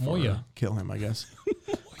speak for Moya. Kill him, I guess.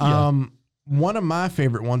 One of my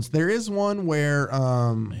favorite ones. There is one where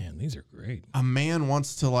man, these are great. A man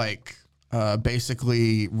wants to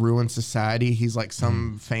basically ruin society. He's like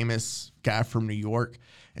some famous guy from New York,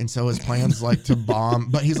 and so his plan's like to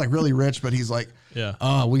bomb. But he's like really rich. But he's like,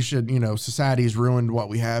 we should, society's ruined what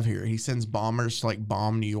we have here. He sends bombers to like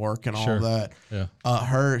bomb New York and all that. Yeah.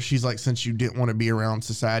 She's like, since you didn't want to be around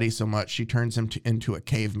society so much, she turns him into a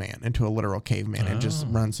caveman, into a literal caveman, and just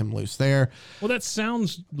runs him loose there. Well, that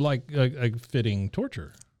sounds like a fitting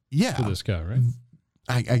torture. Yeah. For this guy, right?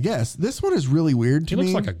 I guess this one is really weird to me.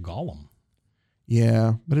 He looks like a golem.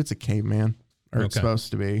 Yeah, but it's a caveman, or it's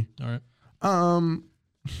supposed to be. All right.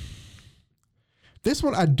 This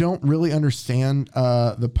one I don't really understand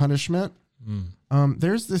the punishment.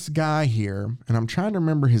 There's this guy here, and I'm trying to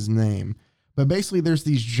remember his name, but basically there's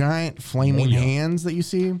these giant flaming hands that you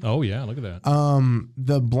see. Oh yeah, look at that.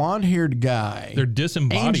 The blonde-haired guy. They're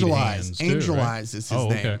disembodied Angel hands Eyes. too, Angel right? Eyes is his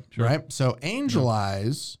name, right? So Angel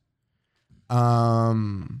Eyes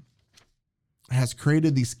has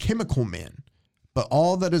created these chemical men, but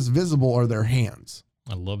all that is visible are their hands.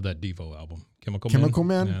 I love that Devo album. Chemical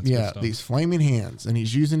Men? Yeah, these flaming hands. And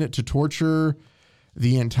he's using it to torture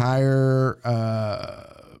the entire...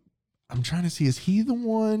 I'm trying to see, is he the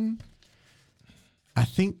one? I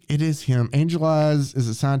think it is him. Angel Eyes is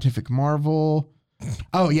a scientific marvel.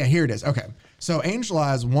 Oh, yeah, here it is. Okay. So Angel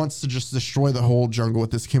Eyes wants to just destroy the whole jungle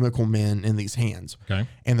with this chemical men in these hands. Okay.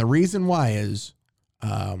 And the reason why is...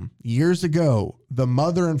 years ago, the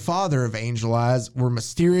mother and father of Angel Eyes were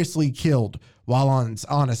mysteriously killed while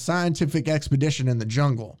on a scientific expedition in the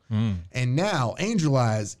jungle. And now Angel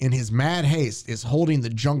Eyes, in his mad haste, is holding the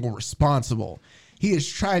jungle responsible. He is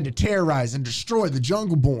trying to terrorize and destroy the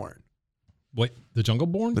Jungleborn. Wait, the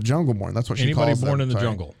Jungleborn? The Jungleborn. That's what she Anybody calls them. born in the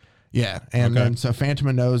jungle. Yeah. And then so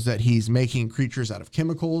Phantoma knows that he's making creatures out of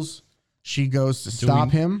chemicals. She goes to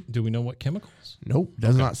stop him. Do we know what chemicals? Nope.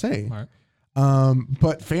 Does not say. All right.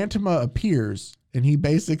 But Phantoma appears, and he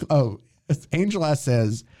basically, Angel Eyes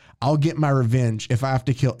says, "I'll get my revenge if I have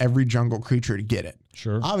to kill every jungle creature to get it."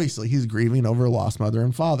 Sure. Obviously, he's grieving over a lost mother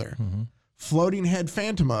and father. Floating head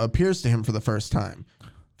Phantoma appears to him for the first time.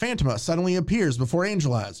 Phantoma suddenly appears before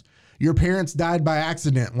Angel Eyes. "Your parents died by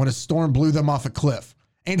accident when a storm blew them off a cliff."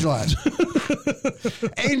 Angel Eyes.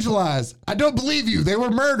 Angel Eyes, "I don't believe you. They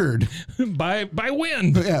were murdered." By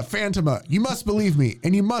wind. Yeah, Phantoma, "You must believe me,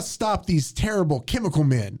 and you must stop these terrible chemical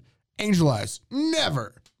men." Angel Eyes,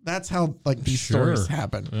 "Never." That's how these stories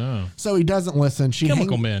happen. Yeah. So he doesn't listen. She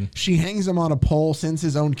hangs him on a pole, sends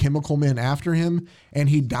his own chemical men after him, and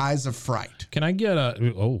he dies of fright. Can I get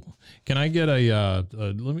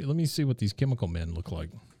let me see what these chemical men look like.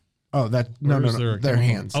 Oh, no. They're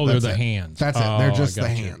hands. Oh, they're the hands. That's it. They're just the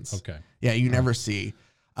hands. Okay. Yeah, you never see.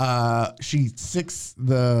 She sicks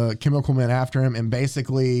the chemical men after him, and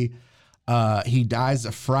basically he dies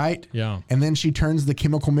of fright. Yeah. And then she turns the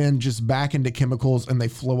chemical men just back into chemicals, and they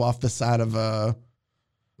flow off the side of a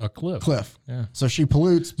cliff. Yeah. So she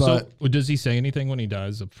pollutes, but... So does he say anything when he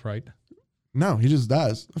dies of fright? No, he just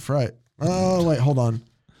dies of fright. Oh, wait, hold on.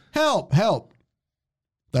 Help.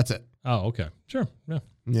 That's it. Oh, okay. Sure. Yeah.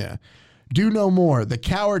 Yeah. "Do no more. The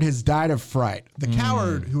coward has died of fright." The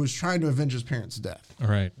coward who was trying to avenge his parents' death. All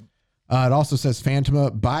right. It also says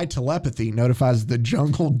Phantoma, by telepathy, notifies the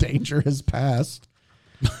jungle danger has passed.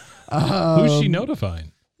 Who's she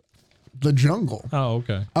notifying? The jungle. Oh,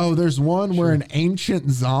 okay. Oh, there's one where an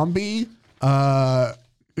ancient zombie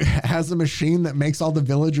has a machine that makes all the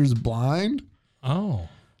villagers blind. Oh.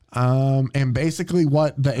 And basically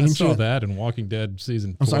what the ancient... I saw that in Walking Dead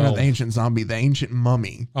season 12. I'm sorry, not the ancient zombie, the ancient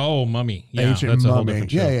mummy. Oh, mummy. Yeah, ancient that's mummy. A whole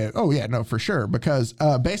different show. Yeah. Oh, yeah, no, for sure. Because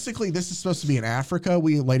basically this is supposed to be in Africa.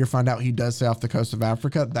 We later find out he does stay off the coast of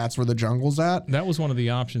Africa. That's where the jungle's at. That was one of the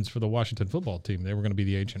options for the Washington football team. They were going to be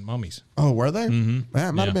the ancient mummies. Oh, were they? Mm-hmm.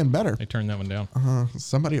 That might have been better. They turned that one down.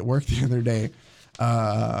 Somebody at work the other day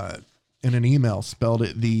in an email spelled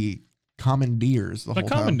it the commandeers the whole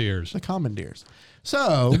commandeers. Time. The commandeers.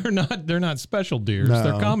 So they're not special deers. No.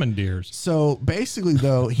 They're commandeers. So basically,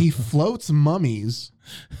 though, he floats mummies,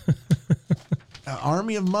 an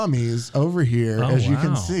army of mummies over here, as you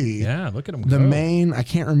can see. Yeah, look at them. The main, I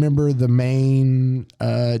can't remember the main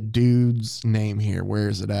dude's name here. Where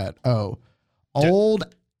is it at? Oh, Old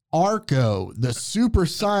Arco, the super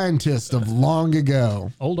scientist of long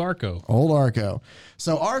ago. Old Arco.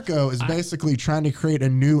 So Arco is basically trying to create a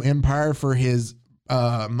new empire for his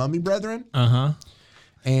mummy brethren.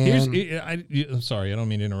 And I'm sorry, I don't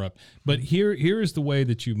mean to interrupt, but here's the way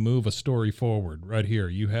that you move a story forward. Right here,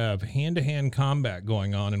 you have hand-to-hand combat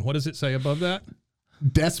going on, and what does it say above that?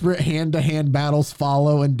 Desperate hand-to-hand battles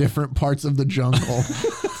follow in different parts of the jungle.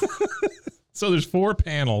 So there's 4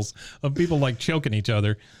 panels of people like choking each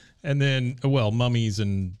other, and then mummies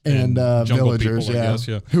and villagers, people, I guess,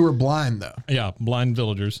 who are blind though. Yeah, blind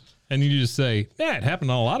villagers. And you just say, yeah, it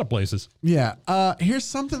happened in a lot of places. Yeah. Here's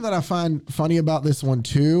something that I find funny about this one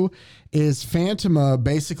too, is Phantoma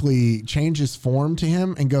basically changes form to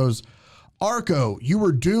him and goes, Arco, you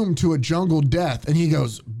were doomed to a jungle death. And he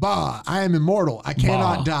goes, bah, I am immortal. I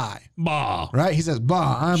cannot die. Bah. Right? He says,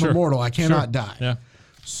 bah, I am immortal. I cannot die. Yeah.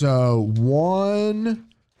 So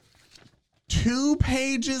 2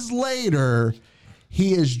 pages later,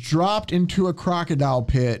 he is dropped into a crocodile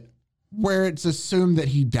pit where it's assumed that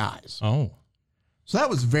he dies. Oh. So that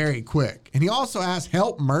was very quick. And he also asked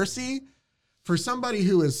help mercy for somebody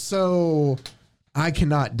who is so, I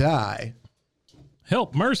cannot die.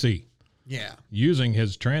 Help mercy. Yeah. Using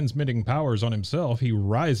his transmitting powers on himself, he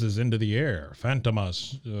rises into the air. Phantoma,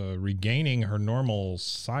 regaining her normal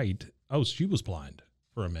sight. Oh, she was blind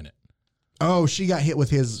for a minute. Oh, she got hit with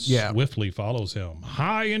his, Swiftly follows him.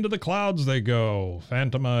 High into the clouds they go.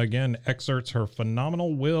 Phantoma again exerts her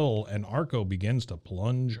phenomenal will, and Arco begins to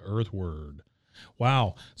plunge earthward.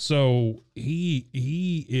 Wow. So he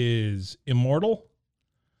is immortal.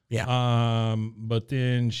 Yeah. But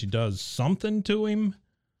then she does something to him.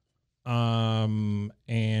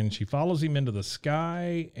 And she follows him into the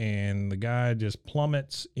sky, and the guy just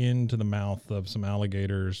plummets into the mouth of some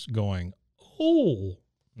alligators going, oh,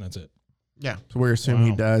 and that's it. Yeah. So we assume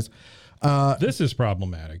he does. This is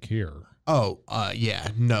problematic here. Oh, yeah,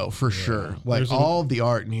 no, for sure. Like all of the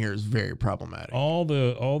art in here is very problematic. All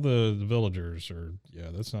the villagers are,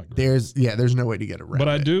 that's not great. There's no way to get around. But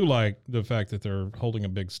I do like the fact that they're holding a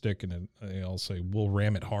big stick and they all say, "We'll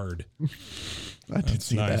ram it hard." I did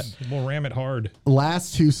see that. We'll ram it hard.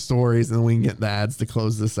 Last 2 stories, and then we can get the ads to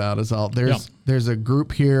close this out as all. There's a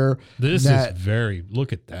group here. This is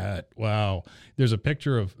look at that. Wow. There's a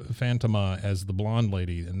picture of Phantoma as the blonde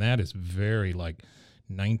lady, and that is very like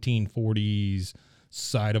 1940s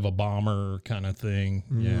side of a bomber kind of thing.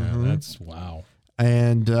 Yeah, that's wow.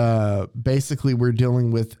 And basically we're dealing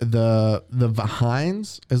with the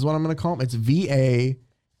Vahines is what I'm going to call them. It's Vahines.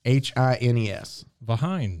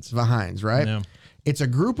 Vahines, right? Yeah. It's a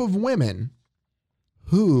group of women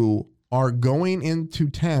who are going into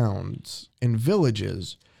towns and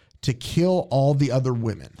villages to kill all the other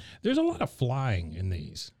women. There's a lot of flying in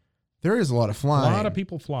these. There is a lot of flying. A lot of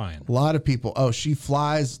people flying. A lot of people. Oh, she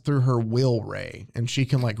flies through her will ray, and she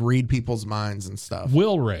can like read people's minds and stuff.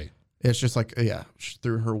 Will ray. It's just like,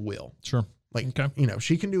 through her will. Sure. Like,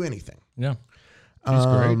 she can do anything. Yeah. She's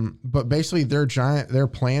great. But basically their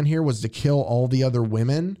plan here was to kill all the other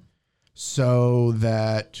women so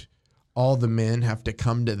that all the men have to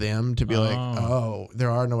come to them to be like, oh, there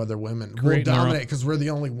are no other women. We'll dominate because we're the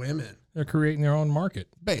only women. They're creating their own market.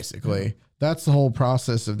 Basically. Yeah. That's the whole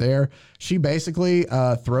process of she basically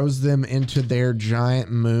throws them into their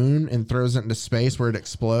giant moon and throws it into space where it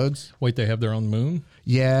explodes. Wait, they have their own moon?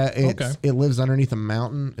 Yeah. It lives underneath a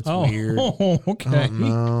mountain. It's weird. Oh, okay.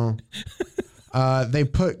 No. They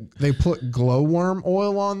put glowworm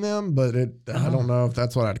oil on them, but I don't know if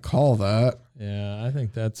that's what I'd call that. Yeah, I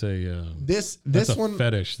think that's a this one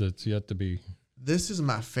fetish that's yet to be. This is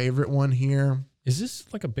my favorite one here. Is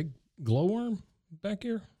this like a big glowworm back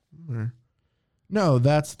here? No,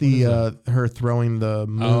 that's her throwing the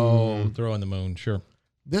moon. Oh, throwing the moon, sure.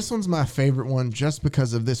 This one's my favorite one just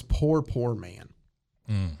because of this poor man.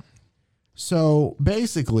 So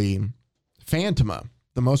basically, Phantoma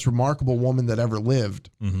the most remarkable woman that ever lived,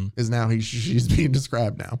 is now she's being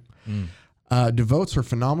described now. Devotes her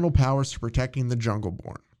phenomenal powers to protecting the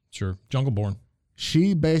Jungleborn. Sure, Jungleborn.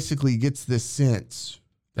 She basically gets this sense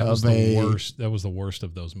that was the worst. That was the worst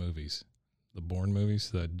of those movies. The Bourne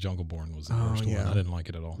movies, the Jungleborn was the worst one. I didn't like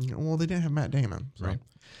it at all. Well, they didn't have Matt Damon. So. Right.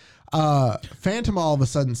 Phantom all of a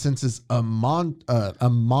sudden senses a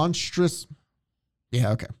monstrous.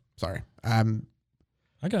 Yeah, okay. Sorry. I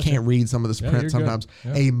can't read some of this print sometimes.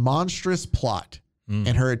 Yeah. A monstrous plot, and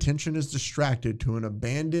her attention is distracted to an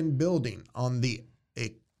abandoned building on the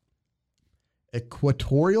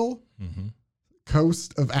equatorial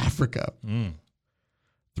coast of Africa.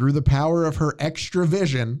 Through the power of her extra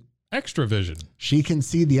vision, she can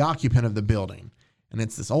see the occupant of the building. And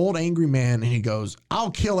it's this old angry man, and he goes,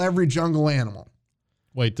 "I'll kill every jungle animal."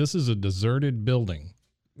 Wait, this is a deserted building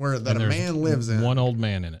where a man lives in. One old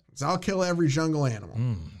man in it. So I'll kill every jungle animal.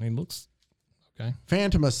 He looks okay.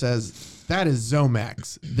 Phantoma says, "That is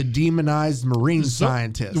Zomax, the demonized marine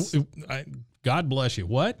scientist." God bless you.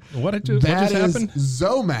 What just happened?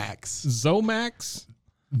 Zomax. Zomax?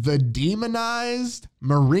 The demonized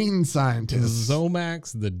marine scientist.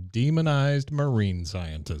 Zomax, the demonized marine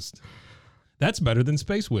scientist. That's better than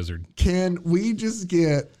Space Wizard. Can we just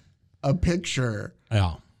get a picture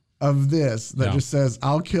of this that just says,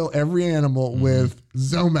 "I'll kill every animal" with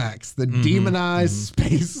Zomax, the demonized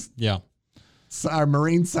space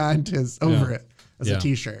marine scientist over it as a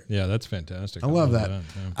t-shirt. Yeah, that's fantastic. I love that.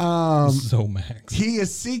 Zomax. He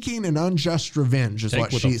is seeking an unjust revenge, is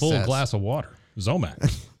what she says. With a full glass of water.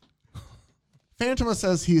 Zomax. Phantoma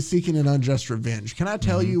says he is seeking an unjust revenge. Can I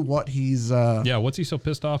tell you what he's... what's he so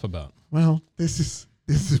pissed off about? Well, this is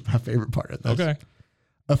my favorite part of this. Okay.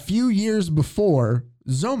 A few years before,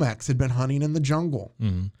 Zomax had been hunting in the jungle.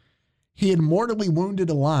 He had mortally wounded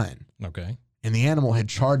a lion. Okay. And the animal had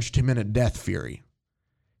charged him in a death fury.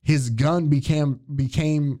 His gun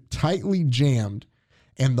became tightly jammed,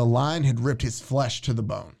 and the lion had ripped his flesh to the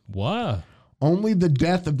bone. What? Only the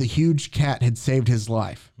death of the huge cat had saved his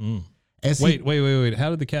life. Wait.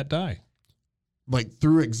 How did the cat die? Like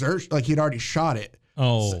through exertion, like he'd already shot it.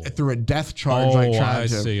 Through a death charge. I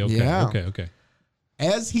see. Okay. Yeah. Okay.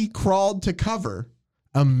 As he crawled to cover,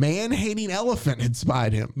 a man-hating elephant had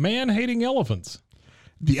spied him. Man-hating elephants.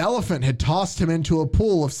 The elephant had tossed him into a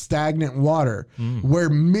pool of stagnant water where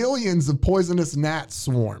millions of poisonous gnats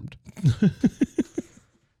swarmed.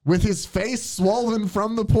 With his face swollen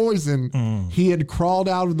from the poison, he had crawled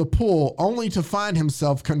out of the pool only to find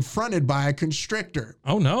himself confronted by a constrictor.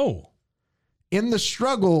 Oh, no. In the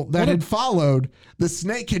struggle that had followed, the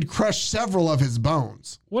snake had crushed several of his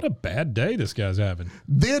bones. What a bad day this guy's having.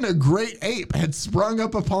 Then a great ape had sprung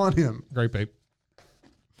up upon him. Great ape.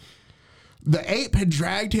 The ape had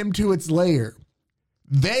dragged him to its lair.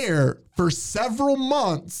 There, for several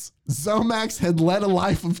months, Zomax had led a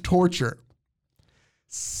life of torture.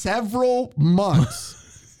 Several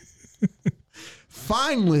months.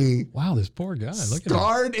 Finally, wow, this poor guy. Look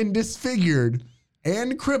scarred and disfigured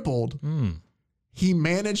and crippled, he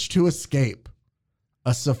managed to escape.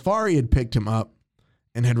 A safari had picked him up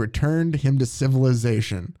and had returned him to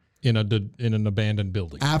civilization. In an abandoned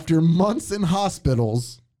building. After months in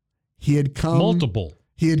hospitals, he had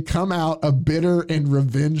come out a bitter and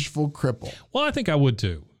revengeful cripple. Well, I think I would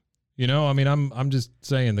too. I'm just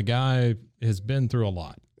saying the guy has been through a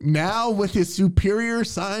lot. Now, with his superior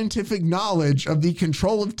scientific knowledge of the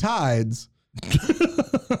control of tides,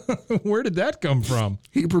 where did that come from?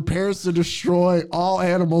 He prepares to destroy all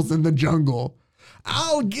animals in the jungle.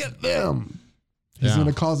 I'll get them. He's going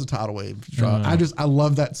to cause a tidal wave. I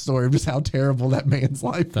love that story of just how terrible that man's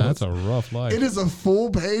life was. That's a rough life. It is a full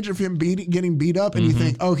page of him getting beat up, and you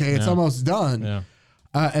think, okay, it's almost done. Yeah.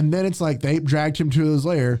 And then it's like they dragged him to his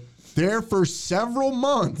lair there for several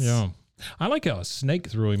months. Yeah. I like how a snake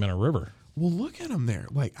threw him in a river. Well, look at him there.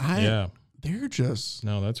 They're just...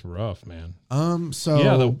 No, that's rough, man.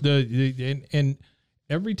 So... Yeah, and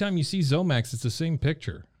every time you see Zomax, it's the same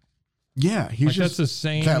picture. Yeah, he's that's the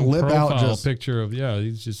same that lip profile out picture of,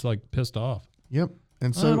 he's just like pissed off. Yep.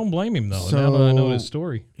 And so I don't blame him though. Now that I know his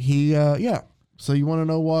story. He, So you want to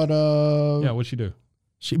know what, what'd she do?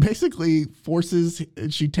 She basically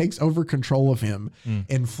she takes over control of him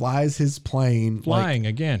and flies his plane.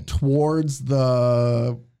 Again. Towards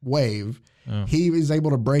the wave. Oh. He is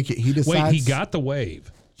able to break it. He decides. Wait, he got the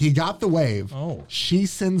wave. He got the wave. Oh. She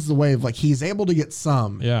sends the wave. Like he's able to get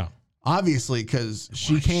some. Yeah. Obviously, because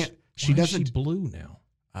she can't. She doesn't. Is she blue now?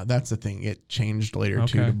 That's the thing. It changed later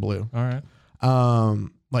too to blue. All right.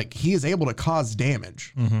 Like he is able to cause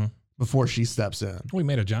damage, before she steps in. We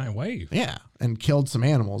made a giant wave. Yeah, and killed some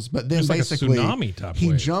animals. But then basically like a tsunami type he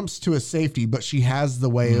wave. jumps to a safety, but she has the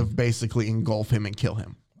way of basically engulf him and kill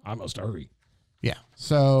him. I must hurry. Yeah.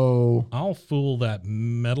 So I'll fool that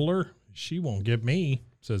meddler. She won't get me,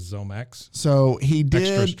 says Zomax. So he did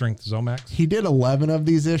extra strength Zomax. He did 11 of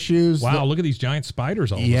these issues. Wow, look at these giant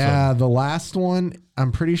spiders all of a sudden. Yeah, the last one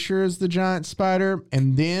I'm pretty sure is the giant spider.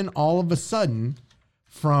 And then all of a sudden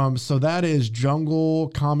so that is Jungle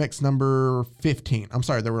Comics number 15. I'm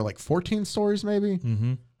sorry, there were like 14 stories maybe.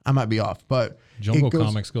 Mm-hmm. I might be off, but Jungle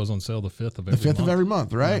Comics goes on sale the 5th of every month. The 5th of every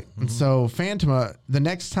month, right? Mm-hmm. And so Phantoma, the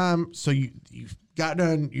next time, so you got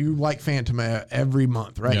done, you like Phantoma every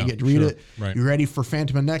month, right? Yeah, you get to read it. Right. You're ready for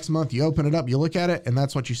Phantoma next month. You open it up, you look at it, and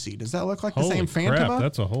that's what you see. Does that look like the same Phantoma? Crap,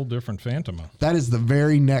 that's a whole different Phantoma. That is the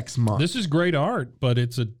very next month. This is great art, but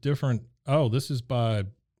it's a different. Oh, this is by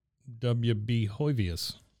W.B.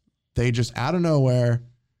 Hoyvius. They just out of nowhere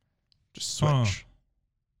just switch.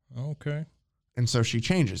 Okay. And so she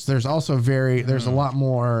changes. There's also there's a lot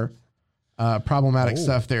more problematic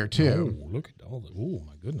stuff there too. Oh, look at all the, oh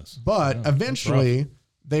my goodness. But eventually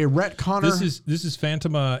they retcon her. This is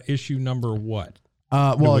Phantoma issue number what?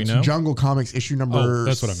 Well, it's Jungle Comics issue number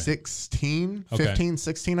that's what I meant. 16, Okay. 15,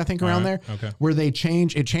 16, I think, around there. Okay. Where it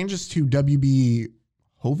changes to WB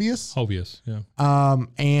Hoyvius, yeah.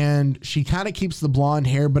 And she kind of keeps the blonde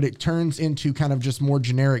hair, but it turns into kind of just more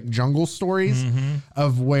generic jungle stories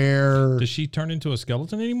of where. Does she turn into a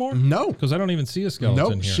skeleton anymore? No, because I don't even see a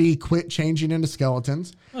skeleton Nope, here. she quit changing into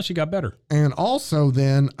skeletons. Oh, she got better. And also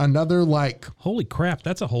then another like. Holy crap,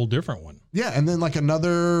 that's a whole different one. Yeah, and then like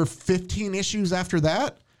another 15 issues after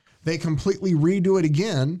that, they completely redo it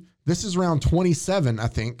again. This is around 27, I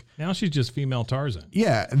think. Now she's just female Tarzan.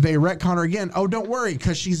 Yeah, they retcon her again. Oh, don't worry,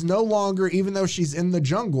 because she's no longer, even though she's in the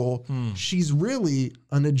jungle, she's really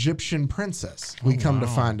an Egyptian princess. We come to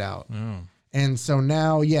find out. Oh. And so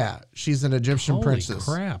now, she's an Egyptian princess.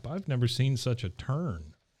 Holy crap, I've never seen such a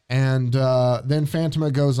turn. And then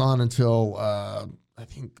Phantoma goes on until, I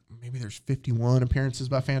think maybe there's 51 appearances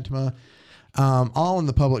by Phantoma. All in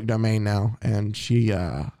the public domain now, and she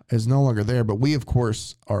is no longer there. But we, of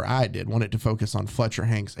course, or I did, wanted to focus on Fletcher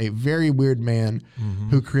Hanks, a very weird man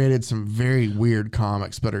who created some very weird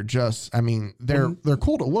comics, but are just, I mean, they're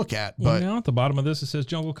cool to look at. Well, but now at the bottom of this, it says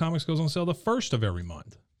Jungle Comics goes on sale the 1st of every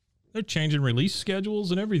month. They're changing release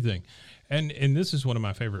schedules and everything. And this is one of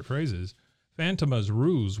my favorite phrases. Phantoma's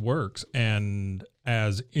ruse works, and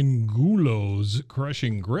as Ngulo's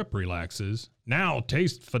crushing grip relaxes, now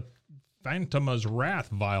taste Phantoma's wrath,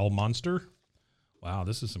 vile monster. Wow,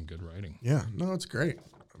 this is some good writing. Yeah, no, it's great.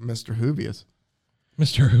 Mr. Hoyvius.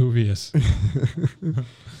 Mr. Hoyvius.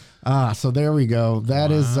 So there we go.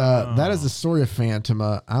 That is the story of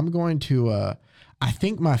Phantoma. I'm going to I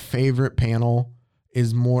think my favorite panel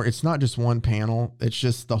is it's not just one panel, it's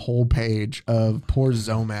just the whole page of poor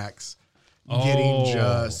Zomax getting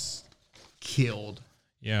just killed.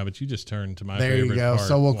 Yeah, but you just turned to my favorite favorite There you go. part.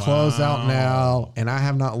 So we'll close out now, and I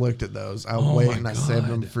have not looked at those. I'll wait and I saved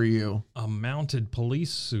them for you. A mounted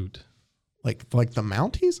police suit. Like the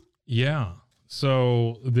Mounties? Yeah.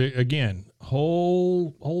 So again,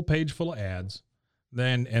 whole page full of ads.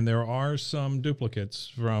 And there are some duplicates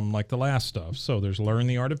from like the last stuff. So there's Learn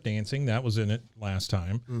the Art of Dancing. That was in it last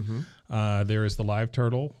time. Mm-hmm. There is the live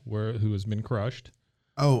turtle who has been crushed.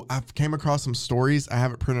 Oh, I've came across some stories. I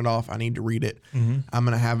have it printed off. I need to read it. Mm-hmm. I'm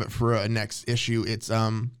going to have it for a next issue. It's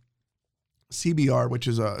CBR, which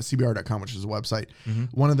is CBR.com, which is a website. Mm-hmm.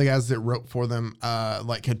 One of the guys that wrote for them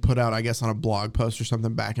had put out, I guess, on a blog post or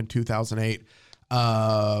something back in 2008,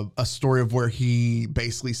 a story of where he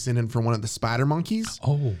basically sent in for one of the spider monkeys.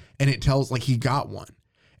 Oh. And it tells, like, he got one.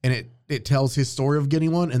 And it tells his story of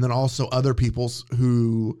getting one, and then also other people's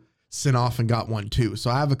who sent off and got one too. So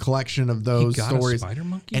I have a collection of those stories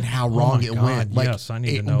and how wrong it went. Like, yes, I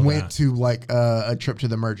need to know it went to like a trip to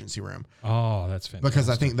the emergency room. Oh, that's fantastic. Because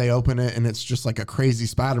I think they open it and it's just like a crazy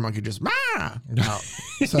spider monkey just out.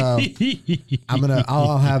 So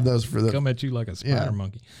I'll have those for the come at you like a spider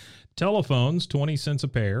monkey. Telephones, 20 cents a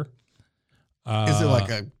pair. Is it like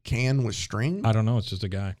a can with string? I don't know. It's just a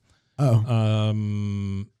guy.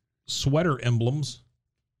 Oh. Sweater emblems.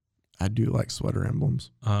 I do like sweater emblems.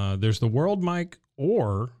 There's the World Mic,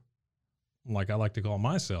 or like I like to call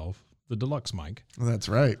myself, the Deluxe Mic. That's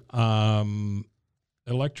right.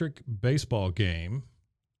 Electric baseball game.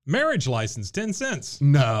 Marriage license, 10 cents.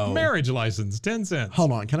 No. Marriage license, 10 cents.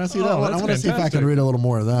 Hold on. Can I see that one? I want to see if I can read a little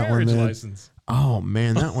more of that Marriage one. Marriage license. Oh,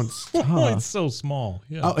 man, that one's tough. It's so small.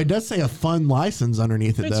 Yeah. Oh, it does say a fun license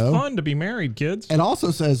underneath it, though. It's fun to be married, kids. It also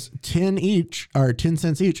says 10 each, or 10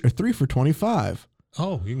 cents each, or 3 for $25.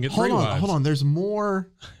 Oh, you can get 3 wives. Hold on. There's more.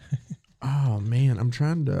 Oh man, I'm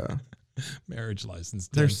trying to. Marriage license.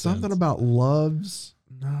 There's something about loves.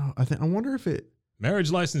 No, I wonder if it.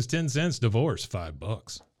 Marriage license 10 cents. Divorce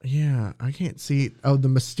 $5. Yeah, I can't see. Oh, the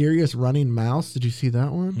mysterious running mouse. Did you see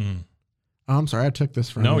that one? Oh, I'm sorry, I took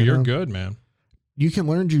this from. No, you're good, man. You can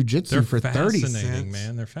learn jujitsu for 30 cents.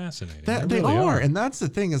 Man. They're fascinating. They really are, and that's the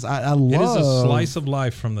thing is, I love. It is a slice of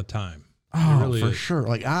life from the time. Oh, really for sure.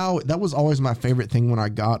 Like that was always my favorite thing when I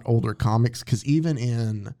got older comics, because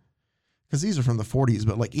these are from the 40s,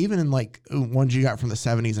 but like even in like ones you got from the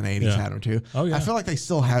 70s and 80s had them too. Oh yeah. I feel like they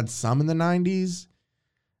still had some in the 90s,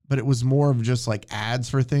 but it was more of just like ads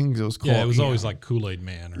for things. It was cool. Yeah, it was always like Kool-Aid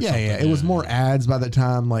Man or something. Yeah. It was more ads by the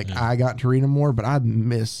time I got to read them more, but I'd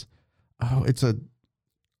miss. Oh, it's a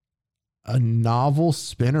novel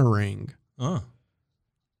spinner ring.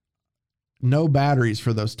 No batteries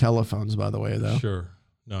for those telephones, by the way, though. Sure.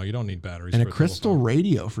 No, you don't need batteries. And a crystal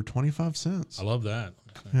radio for 25 cents. I love that.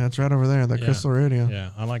 Yeah, it's right over there, the crystal radio.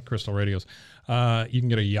 Yeah, I like crystal radios. You can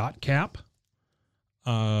get a yacht cap.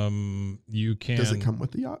 You can. Does it come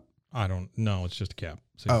with the yacht? I don't know. It's just a cap.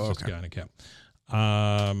 So it's just a guy in a cap.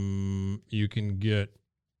 You can get.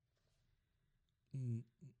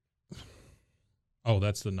 Oh,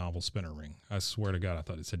 that's the novel spinner ring. I swear to God, I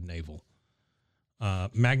thought it said navel.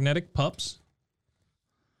 Magnetic pups.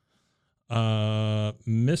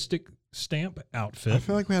 Mystic stamp outfit. I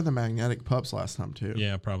feel like we had the magnetic pups last time too.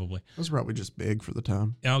 Yeah, probably. Those were probably just big for the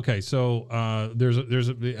time. Okay, so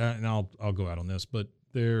and I'll go out on this, but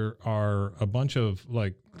there are a bunch of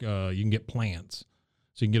like you can get plants.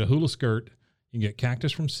 So you can get a hula skirt, you can get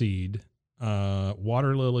cactus from seed,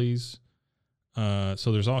 water lilies.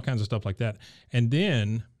 So there's all kinds of stuff like that, and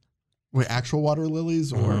then. Wait, actual water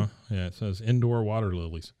lilies or? Yeah, it says indoor water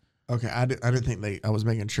lilies. Okay, I didn't think I was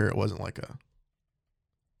making sure it wasn't like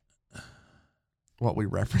what we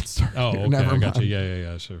referenced. Oh, okay, Never I got mind. you.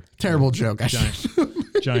 Yeah, sure. Terrible joke.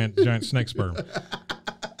 Giant snake sperm.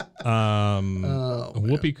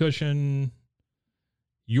 Whoopee cushion.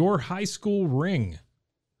 Your high school ring.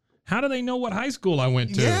 How do they know what high school I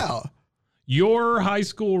went to? Yeah. Your high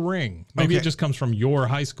school ring. Maybe it just comes from your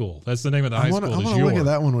high school. That's the name of the high school. I want to look at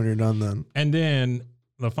that one when you're done then. And then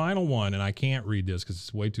the final one, and I can't read this because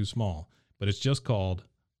it's way too small, but it's just called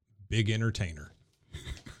Big Entertainer.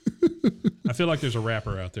 I feel like there's a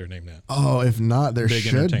rapper out there named that. Oh, if not, there Big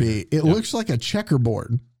should be. It looks like a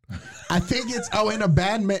checkerboard. I think it's in a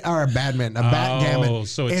backgammon.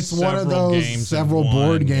 So it's one of those several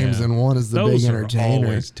board games, and one is the Big Entertainer.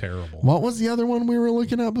 Always terrible. What was the other one we were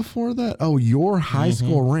looking at before that? Oh, Your High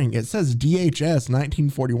School Ring. It says DHS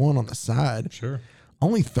 1941 on the side. Sure.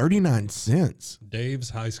 Only 39 cents. Dave's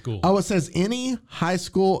High School. Oh, it says any high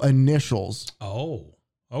school initials. Oh,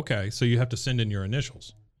 okay. So you have to send in your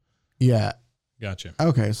initials. Yeah. Gotcha.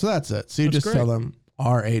 Okay, so that's it. So you just tell them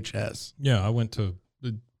RHS. Yeah, I went to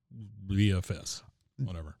the BFS,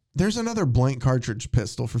 whatever. There's another blank cartridge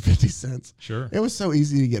pistol for 50 cents. Sure. It was so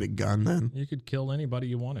easy to get a gun then. You could kill anybody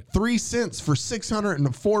you wanted. 3 cents for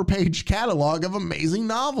 604-page catalog of amazing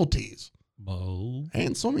novelties. Oh.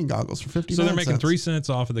 And swimming goggles for 50 cents. So they're making 3 cents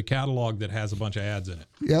off of the catalog that has a bunch of ads in it.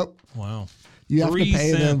 Yep. Wow. You have to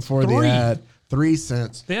pay them for the ad. 3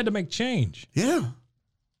 cents. They had to make change. Yeah.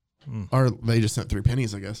 Or they just sent 3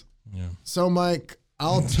 pennies, I guess. Yeah. So, Mike,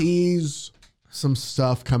 I'll tease some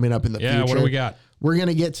stuff coming up in the future. Yeah, what do we got? We're going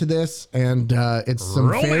to get to this, and it's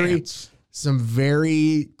some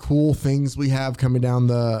very cool things we have coming down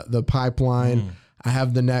the pipeline. I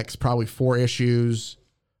have the next probably 4 issues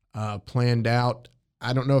planned out.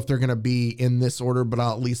 I don't know if they're going to be in this order, but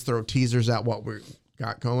I'll at least throw teasers at what we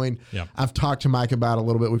got going. Yeah. I've talked to Mike about it a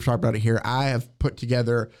little bit. We've talked about it here. I have put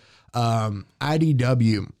together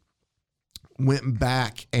IDW went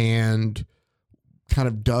back and kind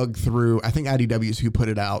of dug through. I think IDW is who put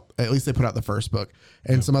it out. At least they put out the first book,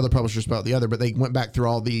 and some other publishers put out the other. But they went back through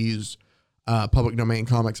all these public domain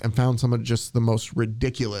comics and found some of just the most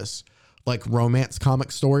ridiculous, like romance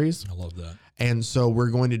comic stories. I love that. And so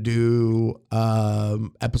we're going to do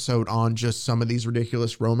episode on just some of these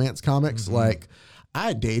ridiculous romance comics, like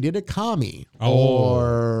I Dated a Commie,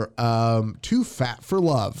 or Too Fat for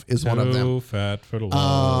Love is one of them. Too Fat for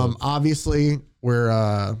Love. Obviously,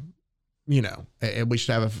 we're, we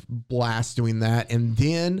should have a blast doing that. And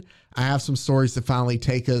then I have some stories to finally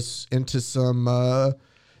take us into some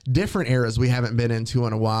different eras we haven't been into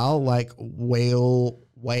in a while, like Whale.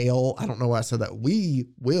 I don't know why I said that. We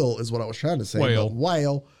will is what I was trying to say. Whale.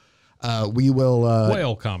 We will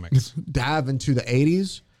Whale comics. Dive into the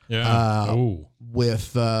 80s. Yeah.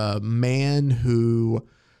 With a man who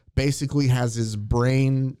basically has his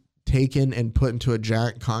brain taken and put into a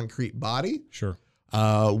giant concrete body. Sure.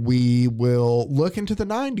 We will look into the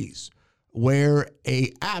 90s where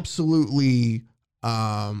a absolutely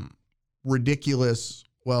ridiculous,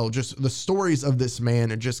 well, just the stories of this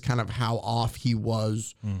man and just kind of how off he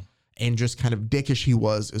was and just kind of dickish he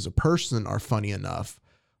was as a person are funny enough.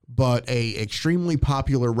 But a extremely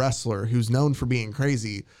popular wrestler who's known for being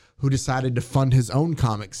crazy, who decided to fund his own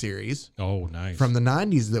comic series. Oh, nice. From the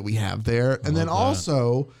 90s that we have there. And then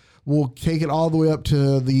also we'll take it all the way up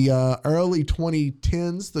to the early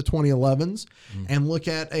 2010s, the 2011s, and look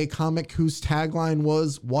at a comic whose tagline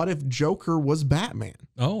was, "What if Joker was Batman?"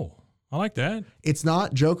 Oh, I like that. It's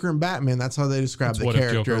not Joker and Batman. That's how they describe the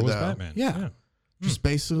character, if Joker was though. Batman. Yeah. Just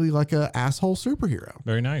basically like a asshole superhero.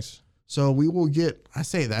 Very nice. So we will get, I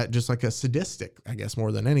say that, just like a sadistic, I guess,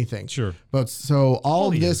 more than anything. Sure. But so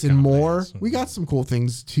all of this and more, we got some cool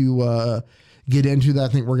things to get into that I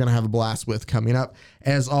think we're going to have a blast with coming up.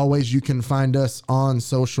 As always, you can find us on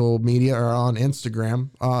social media or on Instagram,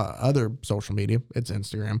 other social media. It's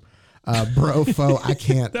Instagram. Brofo, I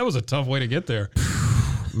can't. That was a tough way to get there.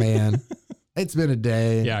 Man, it's been a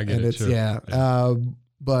day. Yeah, I get it. Sure. Yeah.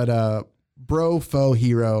 But Brofo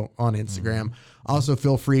Hero on Instagram. Also,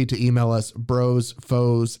 feel free to email us bros,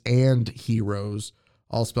 foes, and heroes,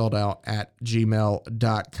 all spelled out, at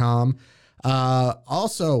gmail.com.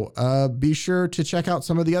 Also, be sure to check out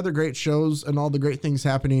some of the other great shows and all the great things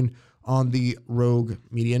happening on the Rogue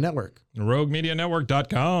Media Network.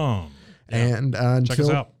 RogueMediaNetwork.com. Yeah. And check us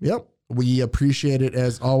out. Yep. We appreciate it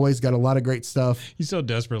as always. Got a lot of great stuff. You so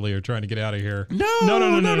desperately are trying to get out of here. No.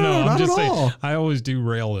 I'm just saying, I always do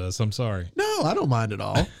rail this. I'm sorry. No, I don't mind at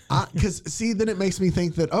all. Because see, then it makes me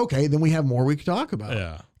think that, okay, then we have more we could talk about.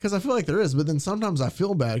 Yeah. Because I feel like there is, but then sometimes I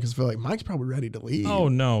feel bad because I feel like Mike's probably ready to leave. Oh,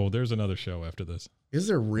 no. There's another show after this. Is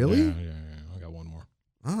there really? Yeah. I got one more.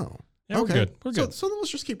 Oh. Yeah, okay. We're good. So then let's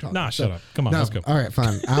just keep talking. Nah, shut up. Come on, let's go. All right,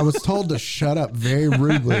 fine. I was told to shut up very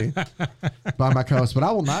rudely by my co-host, but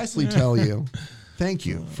I will nicely tell you, thank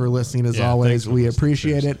you for listening as always. We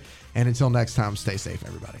appreciate it. And until next time, stay safe,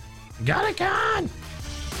 everybody. Got it, con!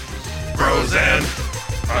 Bros and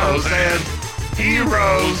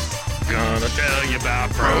heroes. Gonna tell you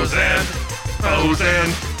about bros and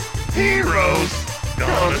heroes.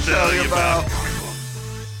 Gonna tell you about...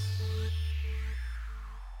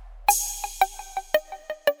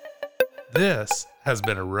 This has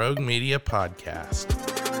been a Rogue Media podcast.